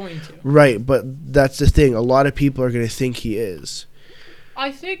not going to. Right, but that's the thing. A lot of people are going to think he is.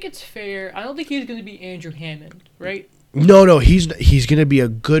 I think it's fair. I don't think he's going to be Andrew Hammond, right? No, he's going to be a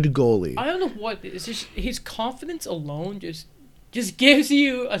good goalie. I don't know what it is. Just his confidence alone just gives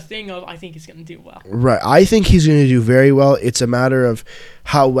you a thing of, I think he's going to do well. Right. I think he's going to do very well. It's a matter of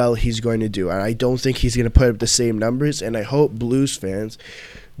how well he's going to do. And I don't think he's going to put up the same numbers. And I hope Blues fans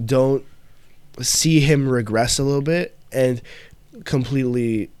don't see him regress a little bit and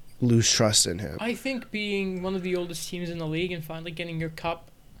completely lose trust in him. I think being one of the oldest teams in the league and finally getting your cup,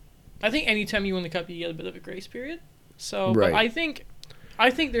 I think anytime you win the cup, you get a bit of a grace period. So, right. But I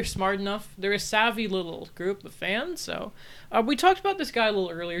think they're smart enough. They're a savvy little group of fans. So, we talked about this guy a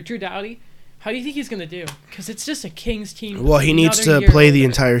little earlier, Drew Doughty. How do you think he's going to do? Because it's just a Kings team. Well, he needs to play the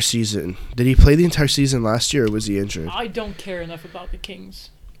entire season. Did he play the entire season last year, or was he injured? I don't care enough about the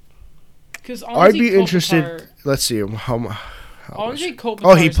Kings. I'd be interested. Let's see. How much?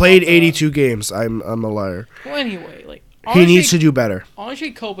 Kopitar. He played 82 games. I'm a liar. Well, anyway, he needs to do better.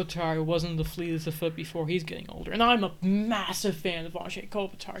 Andrei Kopitar wasn't the fleetest of foot before he's getting older. And I'm a massive fan of Andrei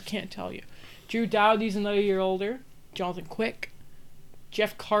Kopitar, can't tell you. Drew Doughty's another year older. Jonathan Quick.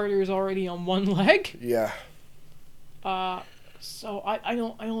 Jeff Carter's already on one leg. Yeah. So I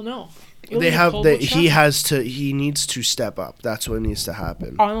don't know. He needs to step up. That's what needs to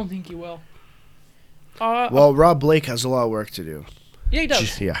happen. I don't think he will. Well, Rob Blake has a lot of work to do. Yeah, he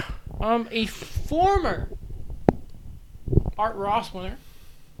does. Yeah. A former Art Ross winner,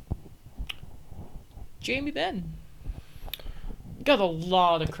 Jamie Benn, got a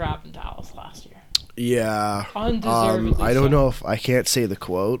lot of crap in Dallas last year. Yeah. Undeservedly. I don't know if I can't say the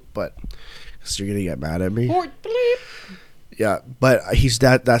quote, but because you're gonna get mad at me. Fort bleep. Yeah, but he's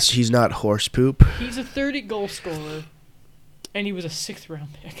not horse poop. He's a 30-goal scorer, and he was a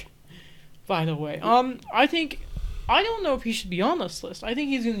 6th-round pick. By the way, I don't know if he should be on this list. I think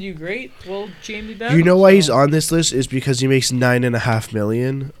he's gonna do great. Well, Jamie Benn. You know why he's on this list is because he makes $9.5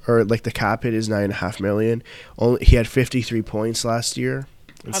 million, or like the cap hit is $9.5 million. He had 53 points last year.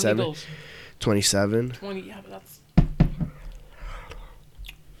 How many goals? 27. 20. Yeah, but that's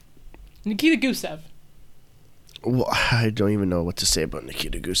Nikita Gusev. Well, I don't even know what to say about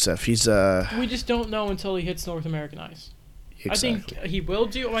Nikita Gusev. He's We just don't know until he hits North American ice. Exactly. I think he will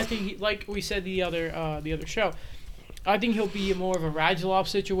do. I think, like we said the other show, I think he'll be more of a Radulov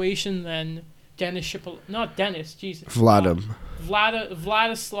situation than Vladislav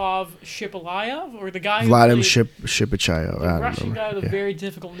Shipalayev, or the guy Shipachayo. The Russian guy with a very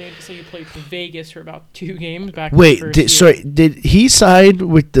difficult name to say. He played for Vegas for about 2 games back. Did he sign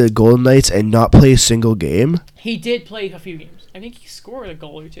with the Golden Knights and not play a single game? He did play a few games. I think he scored a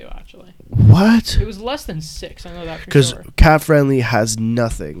goal or 2, actually. What? It was less than 6. I know that for sure. Because Cap Friendly has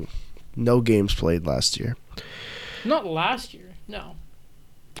nothing. No games played last year. Not last year, no.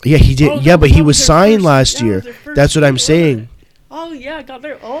 Yeah, he did. But he was signed last year. That's what I'm saying. Oh, yeah, got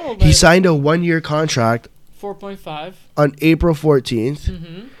there. Oh, he signed a 1-year contract. 4.5. On April 14th.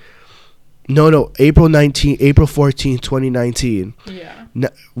 Mm-hmm. No, April 14th, 2019. Yeah.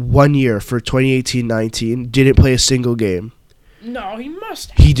 1 year for 2018-19. Didn't play a single game. No, he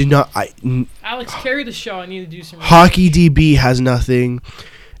must have. He did not. Alex, carry the show. I need to do some research. Hockey DB has nothing,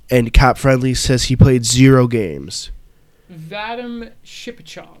 and Cap Friendly says he played 0 games. Vadim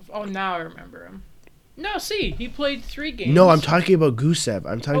Shipachov. Oh, now I remember him. No, see, he played 3 games. No, I'm talking about Gusev.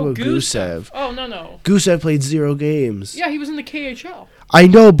 Gusev. Oh, no. Gusev played 0 games. Yeah, he was in the KHL. I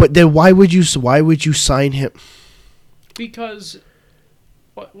know, but then why would you sign him? Because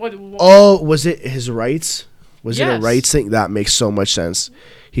what Oh, was it his rights? Was yes. it a rights thing? That makes so much sense.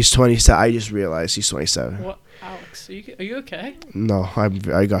 He's 27. I just realized he's 27. What, Alex? Are you okay? No,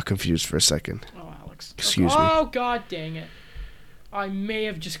 I got confused for a second. Oh, Alex. Excuse me. Oh, God dang it. I may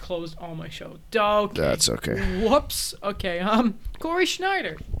have just closed all my show. Okay. That's okay. Whoops. Okay. Corey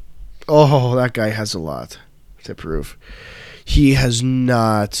Schneider. Oh, that guy has a lot to prove. He has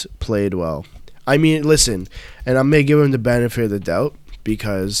not played well. I mean, listen, and I'm gonna give him the benefit of the doubt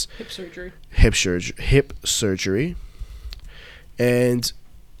because hip surgery, and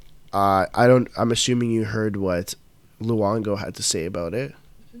I'm assuming you heard what Luongo had to say about it.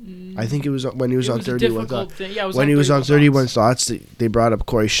 I think it was when he was on 31 Thoughts. Yeah, when he was on 31 Thoughts, they brought up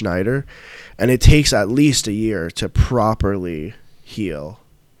Corey Schneider, and it takes at least a year to properly heal.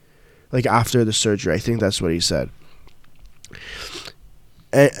 Like after the surgery, I think that's what he said.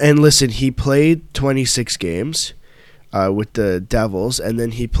 And listen, he played 26 games with the Devils, and then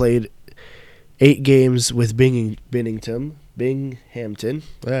he played 8 games with Binghamton in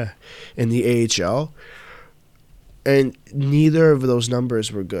the AHL. And neither of those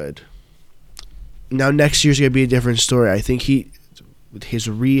numbers were good. Now next year's going to be a different story. I think his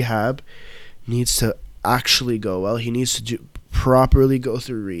rehab needs to actually go well. He needs to properly go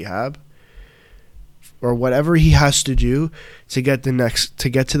through rehab or whatever he has to do to get to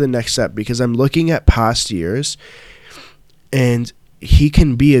the next step, because I'm looking at past years and he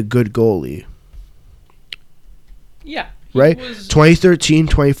can be a good goalie. Yeah. Right? 2013,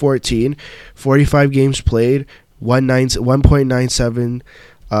 2014, 45 games played, 1.97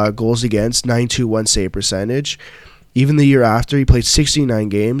 goals against, .921 save percentage. Even the year after, he played 69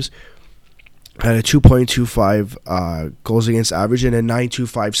 games, had a 2.25 goals against average and a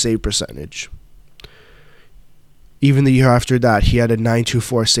 .925 save percentage. Even the year after that, he had a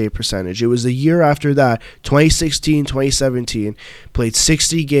 .924 save percentage. It was the year after that, 2016, 2017, played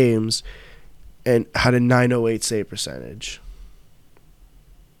 60 games and had a .908 save percentage.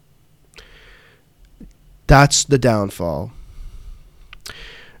 That's the downfall.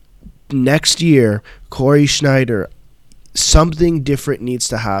 Next year, Corey Schneider, something different needs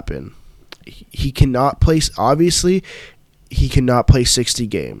to happen. He cannot play, obviously, he cannot play 60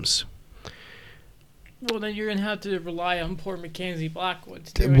 games. Well, then you're going to have to rely on poor Mackenzie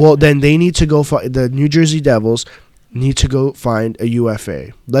Blackwood. Well, then they need to go the New Jersey Devils need to go find a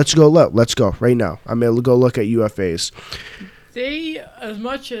UFA. Let's go look. Let's go right now. I'm going to go look at UFAs. They, as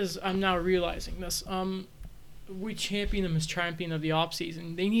much as I'm now realizing this, we champion them as champion of the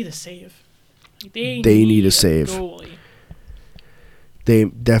offseason. They need a save. They need a save. Goalie. They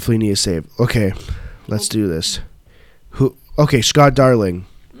definitely need a save. Okay, let's do this. Okay, Scott Darling.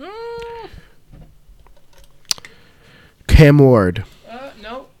 Cam Ward.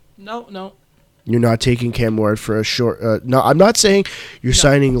 No. You're not taking Cam Ward for a short... no, I'm not saying you're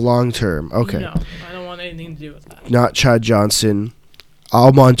signing long-term. Okay. No, I don't want anything to do with that. Not Chad Johnson.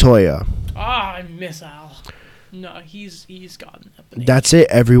 Al Montoya. I miss Al. No, he's gotten up. That's it.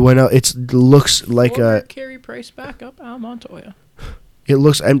 Everyone else... It looks like a... Carey Price back up, Al Montoya. It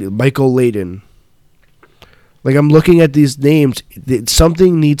looks... Michael Layden. Like, I'm looking at these names.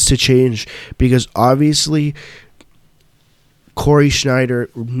 Something needs to change because obviously... Corey Schneider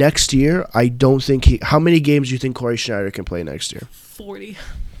next year, I don't think he... How many games do you think Corey Schneider can play next year? 40.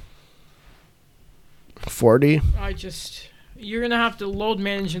 40? You're going to have to... Load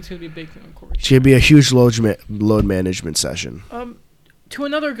management's going to be a big thing on Corey Schneider. It's going to be a huge load management session. To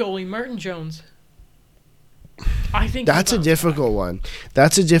another goalie, Martin Jones. I think... That's a difficult one.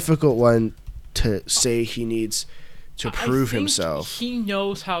 That's a difficult one to say he needs... to prove himself. He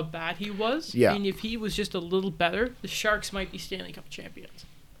knows how bad he was. Yeah. And if he was just a little better, the Sharks might be Stanley Cup champions.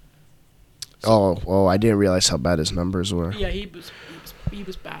 Oh, I didn't realize how bad his numbers were. Yeah, he was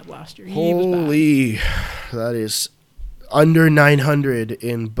bad last year. Holy, that is under 900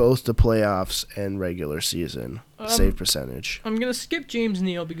 in both the playoffs and regular season save percentage. I'm going to skip James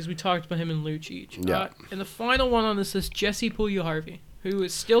Neal because we talked about him in Lucic. Yeah. And the final one on this is Jesse Puljujarvi, who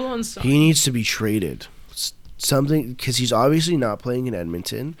is still unsigned. He needs to be traded. Something because he's obviously not playing in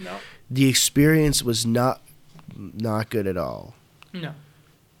Edmonton. No. The experience was not good at all. No.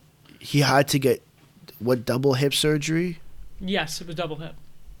 He had to get double hip surgery? Yes, it was double hip.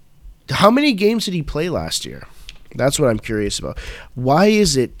 How many games did he play last year? That's what I'm curious about. Why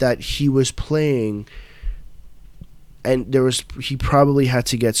is it that he was playing and he probably had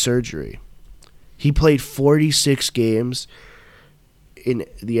to get surgery? He played 46 games in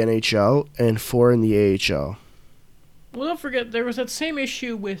the NHL and 4 in the AHL. Well, don't forget there was that same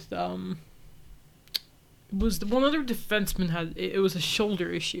issue with was the one other defenseman had it was a shoulder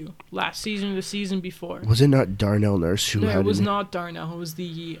issue last season or the season before. Was it not Darnell Nurse who had it? No, it was not Darnell. It was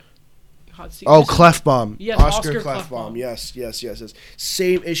the Clefbaum. Yes, Oscar Clefbaum. Yes.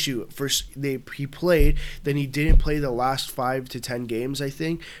 Same issue. First, he played, then he didn't play the last 5 to 10 games, I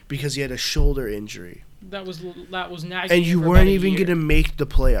think, because he had a shoulder injury. That was nagging. And you weren't even going to make the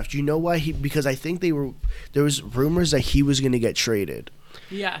playoffs. Do you know why because I think there was rumors that he was going to get traded.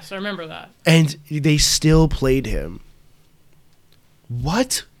 Yes, I remember that. And they still played him.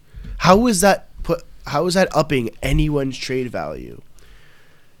 What? How is that upping anyone's trade value?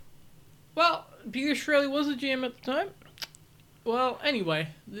 Well, Peter Chiarelli was the GM at the time. Well, anyway,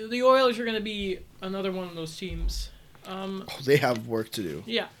 the Oilers are going to be another one of those teams. They have work to do.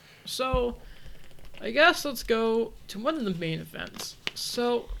 Yeah. So, I guess let's go to one of the main events.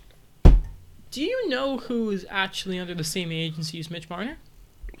 So, do you know who is actually under the same agency as Mitch Marner?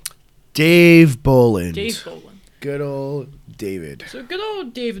 Dave Bolland. Good old David. So, good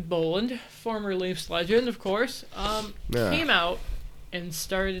old David Bolland, former Leafs legend, of course, came out and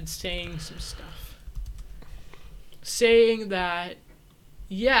started saying some stuff. Saying that,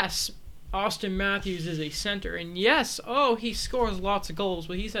 yes, Austin Matthews is a center, and yes, he scores lots of goals,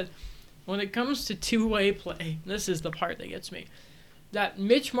 but he said, when it comes to two-way play, this is the part that gets me, that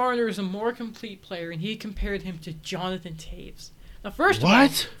Mitch Marner is a more complete player, and he compared him to Jonathan Toews. Now, first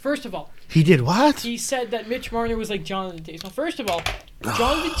of all, he did what? He said that Mitch Marner was like Jonathan Toews. Now, first of all,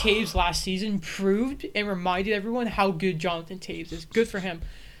 Jonathan Toews last season proved and reminded everyone how good Jonathan Toews is. Good for him.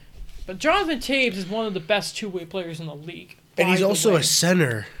 But Jonathan Toews is one of the best two-way players in the league. And he's also a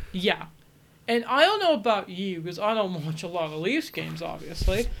center. Yeah. And I don't know about you, because I don't watch a lot of Leafs games,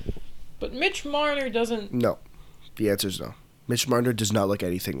 obviously. But Mitch Marner doesn't... No. The answer is no. Mitch Marner does not look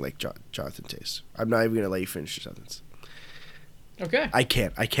anything like Jonathan Toews. I'm not even going to let you finish your sentence. Okay. I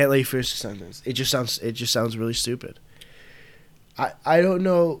can't let you finish the sentence. It just sounds really stupid. I don't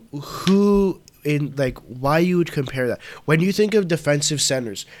know why you would compare that. When you think of defensive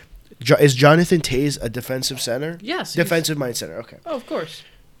centers, is Jonathan Toews a defensive center? Yes. Defensive mind center. Okay. Oh, of course.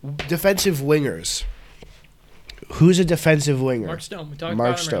 Defensive wingers. Who's a defensive winger? Mark Stone. We talked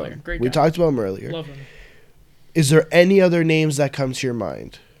about him earlier. Great guy. We talked about him earlier. Love him. Is there any other names that come to your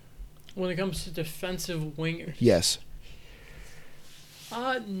mind? When it comes to defensive wingers? Yes.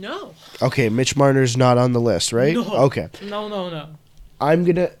 No. Okay, Mitch Marner's not on the list, right? No. Okay. No. I'm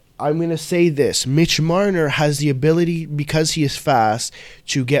I'm going to say this. Mitch Marner has the ability, because he is fast,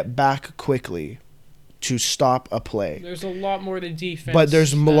 to get back quickly, to stop a play. There's a lot more to defense. But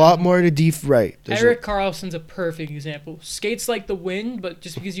there's a lot more to right. Erik Karlsson's a perfect example. Skates like the wind, but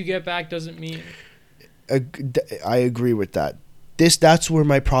just because you get back doesn't mean... I agree with that. That's where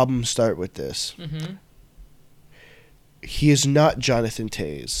my problems start with this. Mm-hmm. He is not Jonathan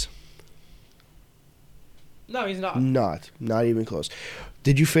Toews. No, he's not. Not even close.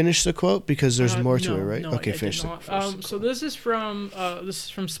 Did you finish the quote? Because there's more to it, right? No, okay, I finish it. So this is from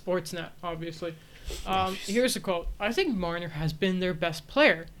Sportsnet, obviously. Here's a quote. I think Marner has been their best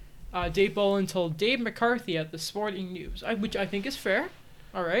player. Dave Bolland told Dave McCarthy at the Sporting News, which I think is fair.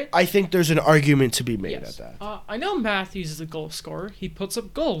 All right. I think there's an argument to be made at that. I know Matthews is a goal scorer. He puts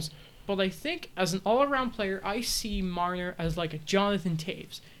up goals. But I think as an all-around player, I see Marner as like a Jonathan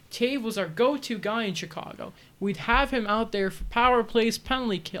Toews. Toews was our go-to guy in Chicago. We'd have him out there for power plays,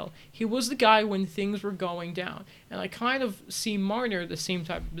 penalty kill. He was the guy when things were going down. And I kind of see Marner the same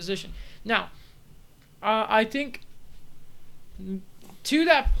type of position. Now, I think to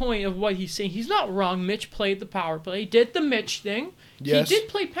that point of what he's saying, he's not wrong. Mitch played the power play. He did the Mitch thing. Yes. He did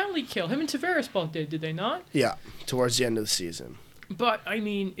play penalty kill. Him and Tavares both did they not? Yeah, towards the end of the season. But, I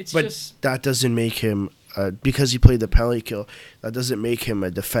mean, but that doesn't make him, because he played the penalty kill, that doesn't make him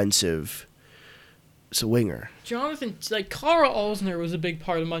a defensive winger. Jonathan, like, Carl Alzner was a big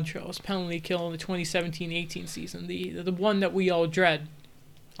part of Montreal's penalty kill in the 2017-18 season, the one that we all dread.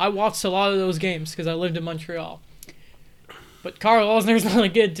 I watched a lot of those games because I lived in Montreal. But Carl Alzner's not a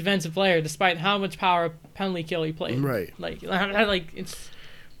good defensive player, despite how much power penalty kill he played. Right.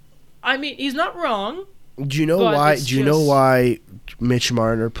 I mean, he's not wrong. Do you know why? Do you know why Mitch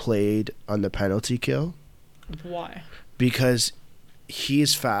Marner played on the penalty kill? Why? Because he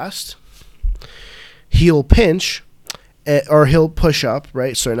is fast. He'll pinch, or he'll push up.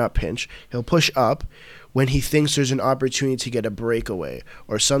 Right? Sorry, not pinch. He'll push up when he thinks there's an opportunity to get a breakaway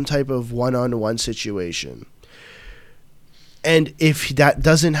or some type of one-on-one situation. And if that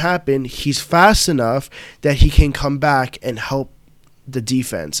doesn't happen, he's fast enough that he can come back and help the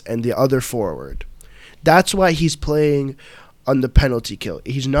defense and the other forward. That's why he's playing on the penalty kill.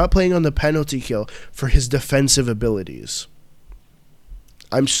 He's not playing on the penalty kill for his defensive abilities.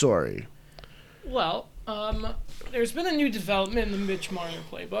 I'm sorry. Well, there's been a new development in the Mitch Marner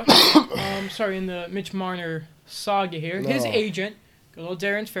playbook. In the Mitch Marner saga here. No. His agent, good old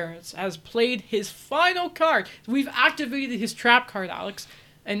Darren Ferentz, has played his final card. We've activated his trap card, Alex.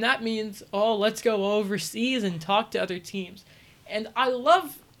 And that means, let's go overseas and talk to other teams. And I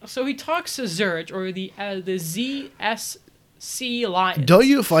love... So he talks to Zurich, or the ZSC Lions. Don't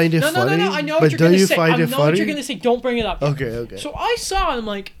you find it funny? No. I know what you're going to say. I know what you're going to say. Don't bring it up. Okay. So I saw, I'm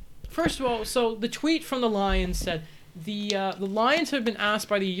like, first of all, so the tweet from the Lions said, the Lions have been asked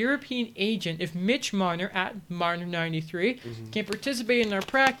by the European agent if Mitch Marner, at Marner93, can participate in our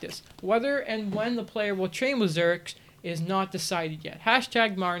practice. Whether and when the player will train with Zurich is not decided yet.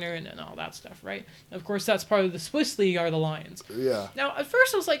 # Marner and all that stuff, right? Of course, that's part of the Swiss League are the Lions. Yeah. Now, at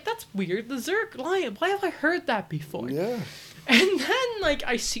first I was like, that's weird. The Zurich Lion, why have I heard that before? Yeah. And then,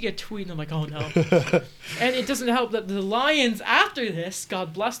 I see a tweet and I'm like, oh no. And it doesn't help that the Lions, after this,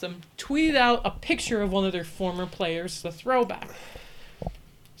 God bless them, tweeted out a picture of one of their former players, the throwback.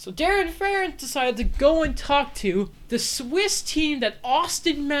 So Darren Ferentz decided to go and talk to the Swiss team that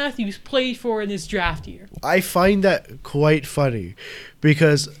Austin Matthews played for in his draft year. I find that quite funny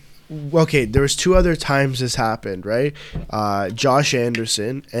because, there was 2 other times this happened, right? Josh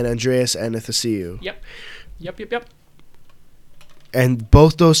Anderson and Andreas Anastasiou. Yep. And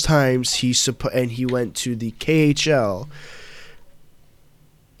both those times he went to the KHL.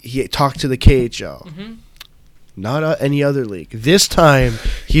 He talked to the KHL. Mm-hmm. Not any other league. This time,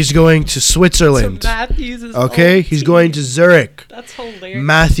 he's going to Switzerland. To Matthews' old he's team. Going to Zurich. That's hilarious.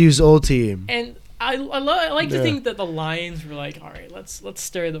 Matthews' old team. And I like to think that the Lions were like, all right, let's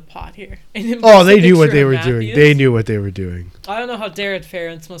stir the pot here. And they knew what they were doing. They knew what they were doing. I don't know how Darren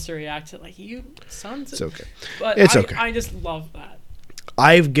Ferentz must have reacted. Like, you sons. It's okay. But it's okay. I just love that.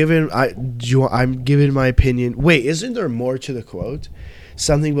 I'm giving my opinion. Wait, isn't there more to the quote?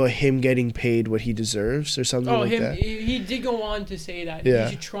 Something about him getting paid what he deserves or something like that? He did go on to say that he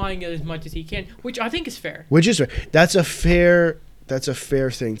should try and get as much as he can, which I think is fair. Which is fair. That's a fair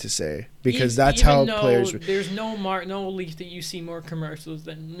thing to say because that's how players. There's no leaf that you see more commercials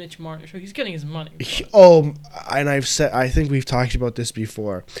than Mitch Marner, so he's getting his money. And I think we've talked about this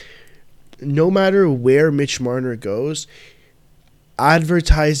before. No matter where Mitch Marner goes,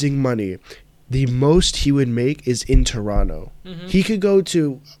 advertising money. The most he would make is in Toronto. Mm-hmm. He could go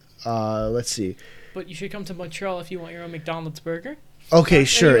to, let's see. But you should come to Montreal if you want your own McDonald's burger. Okay,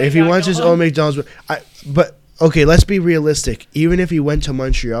 sure. Anyway, If he yeah, wants go his on. own McDonald's, but okay, let's be realistic. Even if he went to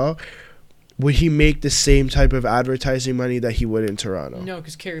Montreal, would he make the same type of advertising money that he would in Toronto? No,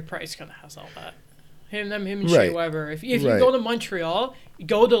 because Carey Price kind of has all that. Him and Shea Right. Weber. If you Right. go to Montreal, you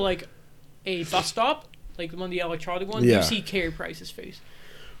go to like a bus stop, like one of the electronic ones, Yeah. you see Carey Price's face.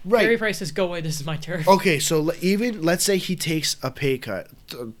 Right. Carey Price says, "Go away. This is my turf." Okay, so let's say he takes a pay cut,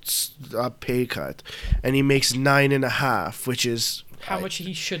 and he makes 9.5, which is How much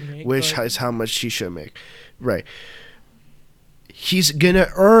he should make. which but- is how much he should make, right? He's gonna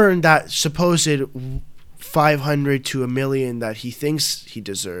earn that supposed 500 to $1 million that he thinks he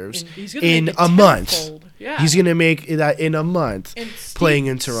deserves and he's gonna in make it a month. tenfold. Yeah. He's gonna make that in a month. And playing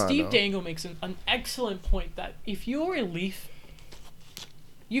in Toronto. Steve Dangle makes an excellent point that if you're a Leaf,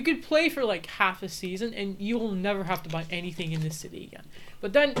 you could play for like half a season and you will never have to buy anything in this city again.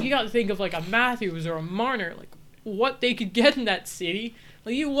 But then you got to think of like a Matthews or a Marner, like what they could get in that city.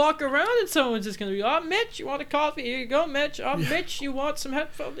 Like you walk around and someone's just gonna be, "Oh, Mitch, you want a coffee? Here you go, Mitch. Oh, Yeah. Mitch, you want some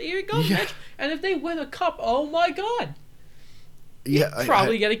headphones? Here you go, Yeah. Mitch." And if they win a cup, oh my God, Yeah,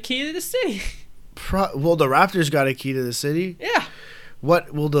 probably get a key to the city. well, the Raptors got a key to the city. Yeah.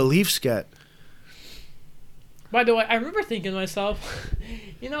 What will the Leafs get? By the way, I remember thinking to myself,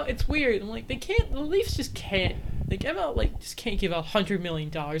 it's weird. I'm like, the Leafs just can't. They give out, just can't give out $100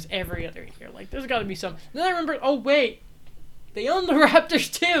 million every other year. Like, there's got to be some. Then I remember, oh, wait. They own the Raptors,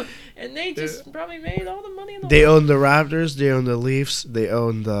 too. And they just probably made all the money in the They world. own the Raptors. They own the Leafs. They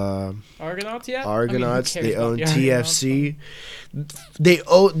own the Argonauts, yeah? Argonauts. I mean, who They cares own about the Argonauts? TFC.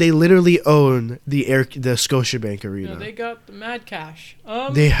 They literally own the Scotiabank Arena. They got the mad cash.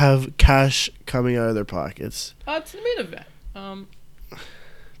 They have cash coming out of their pockets. To the main event.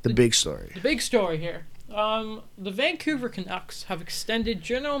 The big story. The big story here. The Vancouver Canucks have extended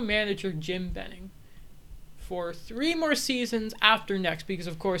general manager Jim Benning for 3 more seasons after next, because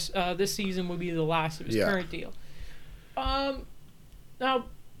of course this season will be the last of his current deal. Now,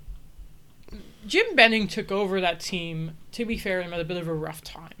 Jim Benning took over that team. To be fair, at a bit of a rough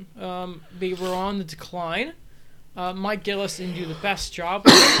time. They were on the decline. Mike Gillis didn't do the best job.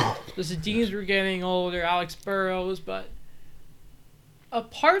 The Sedins were getting older. Alex Burrows, but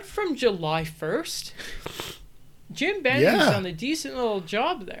apart from July 1st, Jim Benning's done a decent little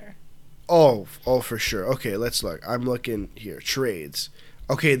job there. Oh, for sure. Okay, let's look. I'm looking here. Trades.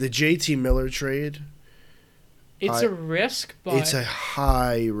 Okay, the JT Miller trade. It's a risk, but it's a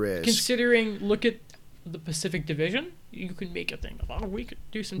high risk. considering, look at the Pacific Division, you could make a thing of, oh, we could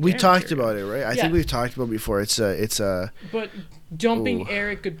do some We damage talked here. about it, right? I Yeah. think we've talked about it before. It's a But dumping Ooh.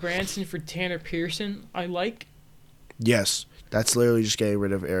 Eric Goodbranson for Tanner Pearson, I like. yes. That's literally just getting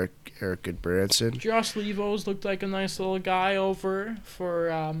rid of Eric Goodbranson. Josh Levos looked like a nice little guy over for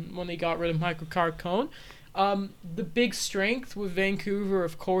when they got rid of Michael Carcone. The big strength with Vancouver,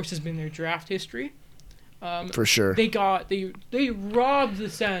 of course, has been their draft history. For sure. They robbed the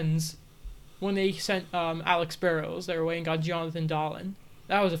Sens when they sent Alex Burrows their way and got Jonathan Dahlen.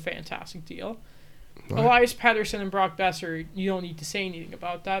 That was a fantastic deal. What? Elias Pettersson and Brock Besser, you don't need to say anything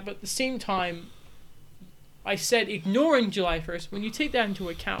about that. But at the same time, I said ignoring July 1st, when you take that into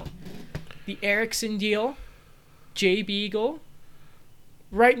account, the Erickson deal, Jay Beagle,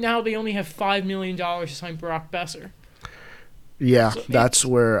 right now they only have $5 million to sign Brock Besser. Yeah, So that's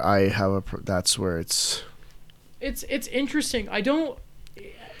where I have that's where it's... It's interesting. I don't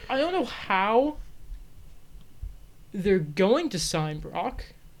know how they're going to sign Brock.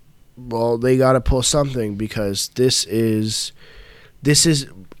 Well, they got to pull something because this is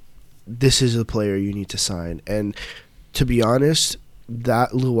a player you need to sign. And to be honest,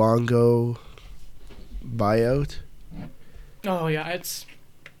 that Luongo buyout, Oh yeah,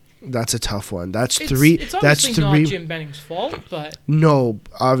 that's a tough one. That's it's three. It's That's obviously three. not Jim Benning's fault, but No,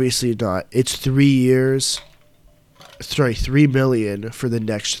 obviously not. It's 3 years. Sorry, $3 million for the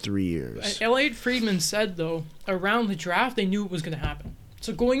next 3 years. Elliot Friedman said though around the draft they knew it was going to happen.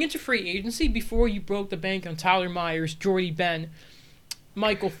 So going into free agency, before you broke the bank on Tyler Myers, Jordy Ben,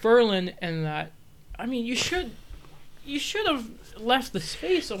 Michael Furlan, and that, I mean, you should have left the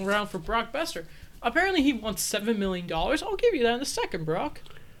space around for Brock Besser. Apparently he wants $7 million. I'll give you that in a second, Brock.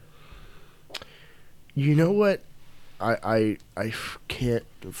 You know what? I can't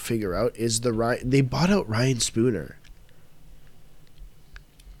figure out is they bought out Ryan Spooner.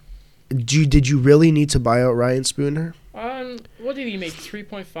 Did you really need to buy out Ryan Spooner? What did he make?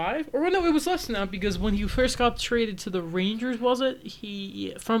 3.5? Or no, it was less than that because when he first got traded to the Rangers, was it?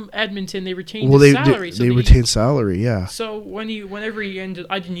 He from Edmonton, they retained his salary. They retained salary, yeah. So whenever he ended,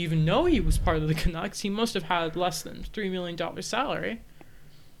 I didn't even know he was part of the Canucks. He must have had less than $3 million salary.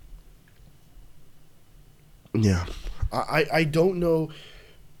 Yeah. I don't know.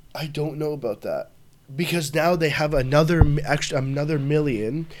 I don't know about that because now they have another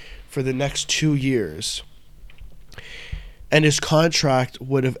million for the next 2 years, and his contract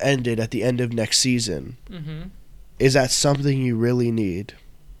would have ended at the end of next season. Mm-hmm. Is that something you really need?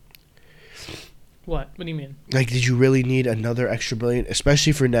 What? What do you mean? Like, did you really need another extra million,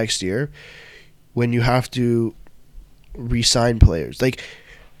 especially for next year, when you have to re-sign players? Like,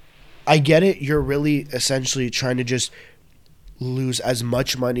 I get it. You're really essentially trying to just lose as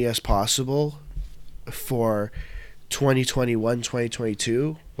much money as possible for 2021,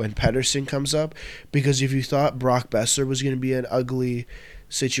 2022 when Pedersen comes up. Because if you thought Brock Besser was going to be an ugly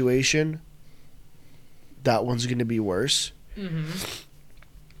situation, that one's going to be worse. Mm-hmm.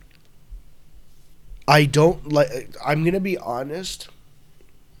 I don't like. I'm going to be honest.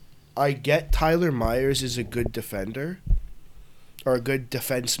 I get Tyler Myers is a good defender. Or a good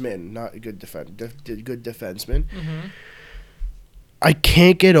defenseman. Not a good good defenseman. Mm-hmm. I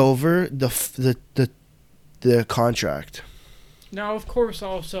can't get over the contract. Now, of course,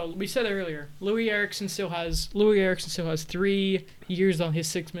 also we said earlier, Louis Eriksson still has 3 years on his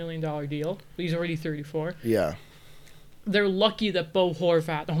 $6 million deal. He's already 34. Yeah. They're lucky that Bo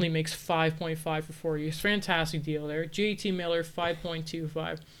Horvat only makes 5.5 for 4 years. Fantastic deal there. JT Miller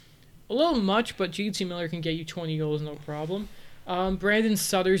 5.25. A little much, but JT Miller can get you 20 goals, no problem. Brandon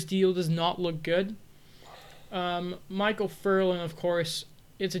Sutter's deal does not look good. Michael Furlan, of course,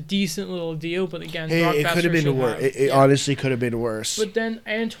 it's a decent little deal, but again, Brock it could have been worse. It honestly could have been worse. But then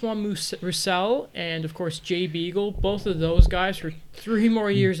Antoine Roussel and, of course, Jay Beagle, both of those guys for 3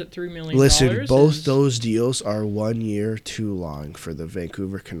 more years at $3 million. Listen, both those deals are 1 year too long for the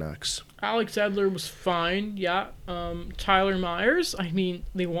Vancouver Canucks. Alex Edler was fine, yeah. Tyler Myers, I mean,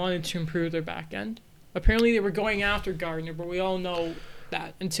 they wanted to improve their back end. Apparently they were going after Gardner, but we all know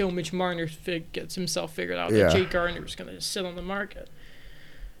that until Mitch Marner gets himself figured out, that Jake Gardner was going to sit on the market.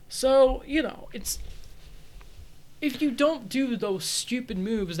 So, it's... If you don't do those stupid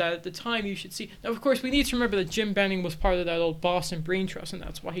moves that at the time you should see... Now, of course, we need to remember that Jim Benning was part of that old Boston Brain Trust, and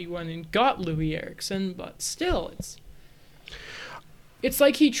that's why he went and got Louis Eriksson, but still, it's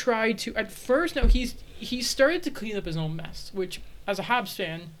like he tried to... At first, he started to clean up his own mess, which, as a Habs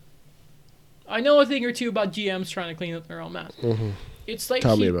fan, I know a thing or two about GMs trying to clean up their own mess. Mm-hmm. It's like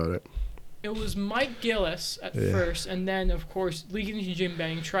Tell me about it. It was Mike Gillis at first, and then, of course, leading to Jim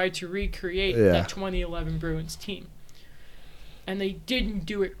Benning tried to recreate that 2011 Bruins team. And they didn't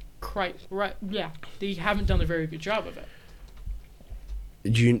do it quite right. Yeah, they haven't done a very good job of it.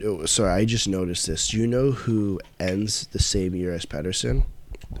 Sorry, I just noticed this. Do you know who ends the same year as Pedersen?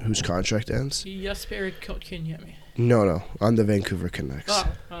 Whose contract ends? Jesper Kotkaniemi. No, on the Vancouver Canucks.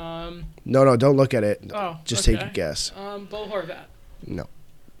 Oh, No, don't look at it. Oh, just take a guess. Bo Horvat. No.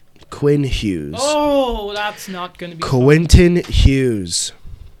 Quinn Hughes. Oh, that's not going to be Quentin Hughes.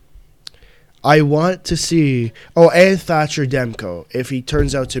 I want to see... Oh, and Thatcher Demko. If he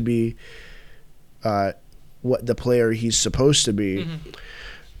turns out to be what the player he's supposed to be,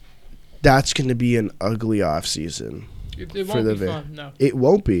 that's going to be an ugly offseason. It won't be fun, no. It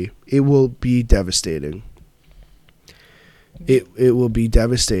won't be. It will be devastating. It will be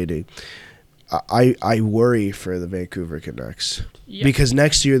devastating. I worry for the Vancouver Canucks. Yep. Because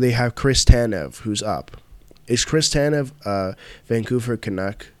next year they have Chris Tanev, who's up. Is Chris Tanev a Vancouver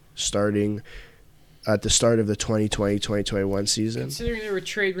Canuck starting at the start of the 2020-2021 season? Considering there were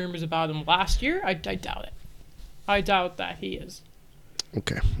trade rumors about him last year, I doubt it. I doubt that he is.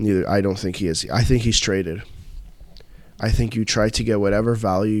 Okay. I don't think he is. I think he's traded. I think you try to get whatever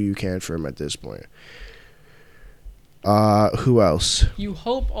value you can for him at this point. Who else? You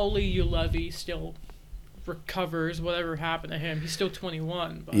hope Olli Juolevi still recovers whatever happened to him. He's still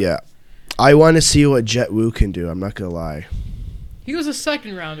 21. But yeah. I want to see what Jet Wu can do. I'm not going to lie. He was a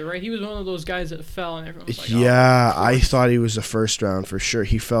second rounder, right? He was one of those guys that fell and everyone was like, yeah, I thought he was a first round for sure.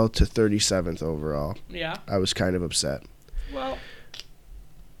 He fell to 37th overall. Yeah. I was kind of upset. Well.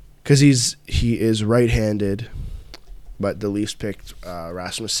 Because he is right-handed. But the Leafs picked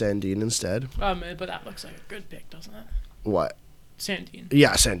Rasmus Sandin instead. But that looks like a good pick, doesn't it? What? Sandin.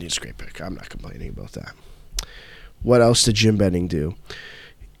 Yeah, Sandin's a great pick. I'm not complaining about that. What else did Jim Benning do?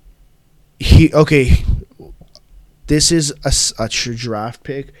 This is a draft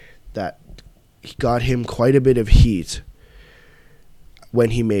pick that got him quite a bit of heat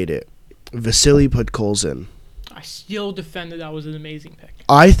when he made it. Vasily Podkolzin. I still defend that was an amazing pick.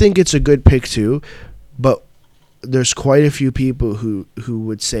 I think it's a good pick too, but there's quite a few people who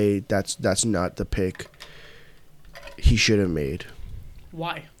would say that's not the pick he should have made.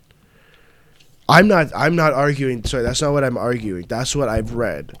 Why? I'm not arguing. Sorry, that's not what I'm arguing. That's what I've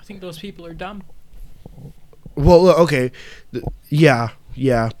read. I think those people are dumb. Well, look, okay. Yeah.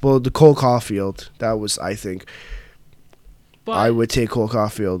 Well, the Cole Caulfield, that was, I think, But I would take Cole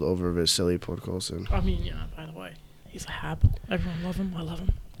Caulfield over Vasily Podkolzin. I mean, yeah. By the way, he's a Hab. Everyone love him. I love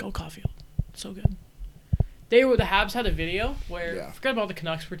him. Go Caulfield. So good. The Habs had a video where Yeah. forget about the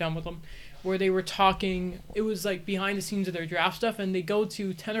Canucks. We're done with them. Where they were talking. It was like behind the scenes of their draft stuff, and they go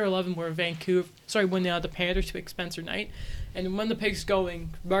to 10 or 11 where when the Panthers pick Spencer Knight, and when the pick's going,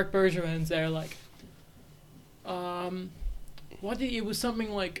 Mark Bergevin's there like, it was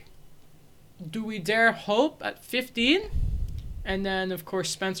something like, do we dare hope at 15? And then, of course,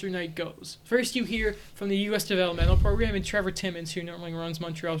 Spencer Knight goes. First, you hear from the U.S. Developmental Program, and Trevor Timmons, who normally runs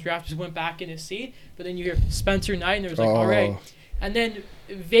Montreal's draft, just went back in his seat. But then you hear Spencer Knight, and it was like, all right. And then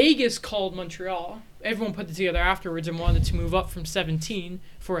Vegas called Montreal. Everyone put it together afterwards and wanted to move up from 17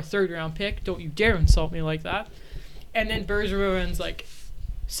 for a third-round pick. Don't you dare insult me like that. And then Bergevin's like,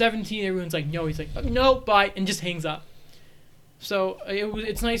 17, everyone's like, no. He's like, no, bye, and just hangs up. So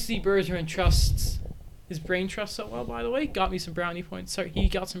it's nice to see Bergeron trusts his brain trusts so well, by the way. Got me some brownie points. Sorry, he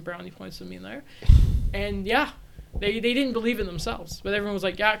got some brownie points with me in there. And yeah, they didn't believe in themselves. But everyone was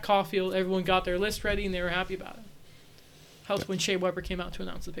like, yeah, Caulfield. Everyone got their list ready and they were happy about it. Helped when Shea Weber came out to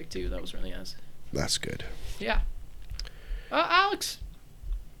announce the pick too. That was really nice. That's good. Yeah. Alex,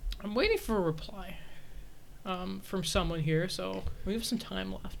 I'm waiting for a reply from someone here, so we have some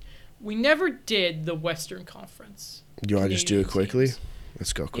time left. We never did the Western Conference. You want to just do it quickly? Teams.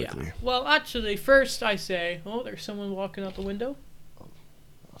 Let's go quickly. Yeah. Well, actually, first I say, oh, there's someone walking out the window.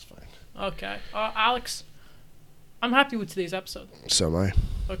 That's fine. Okay. Alex, I'm happy with today's episode. So am I.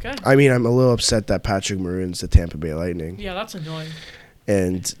 Okay. I mean, I'm a little upset that Patrick Maroon's the Tampa Bay Lightning. Yeah, that's annoying.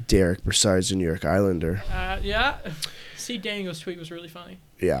 And Derek Brassard's the New York Islander. Yeah. Steve Daniels' tweet was really funny.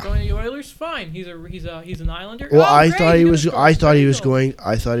 Yeah. Going to the Oilers, fine. He's an Islander. Well, I thought he was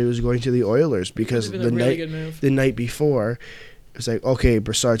going to the Oilers because the night before, it was like, okay,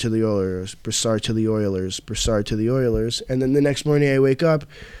 Brassard to the Oilers, Brassard to the Oilers, Brassard to the Oilers, and then the next morning I wake up,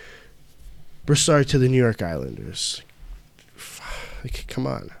 Brassard to the New York Islanders. Like, come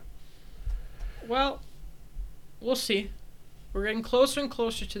on. Well, we'll see. We're getting closer and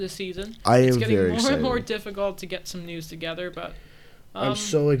closer to the season. It's getting more excited. and more difficult to get some news together, but I'm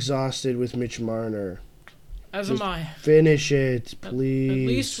so exhausted with Mitch Marner. As am I. Finish it, please. At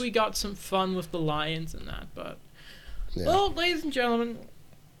least we got some fun with the Lions and that, but well, ladies and gentlemen,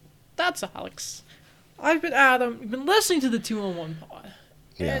 that's Alex. I've been Adam. You've been listening to the 2-on-1 pod.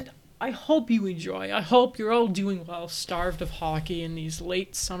 Yeah. And I hope you enjoy. I hope you're all doing well, starved of hockey in these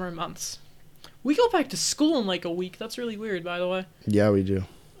late summer months. We go back to school in like a week. That's really weird, by the way. Yeah, we do.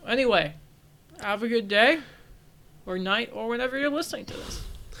 Anyway, have a good day or night or whenever you're listening to this.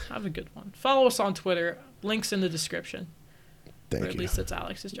 Have a good one. Follow us on Twitter. Links in the description. Thank or at you. least that's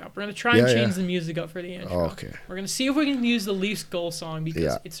Alex's job. We're going to try and change the music up for the intro. Oh, okay. We're going to see if we can use the Leafs goal song because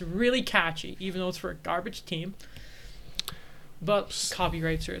Yeah. it's really catchy, even though it's for a garbage team. But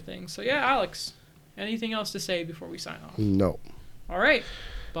copyrights are a thing. So yeah, Alex, anything else to say before we sign off? No. All right.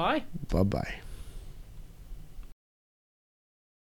 Bye. Bye-bye.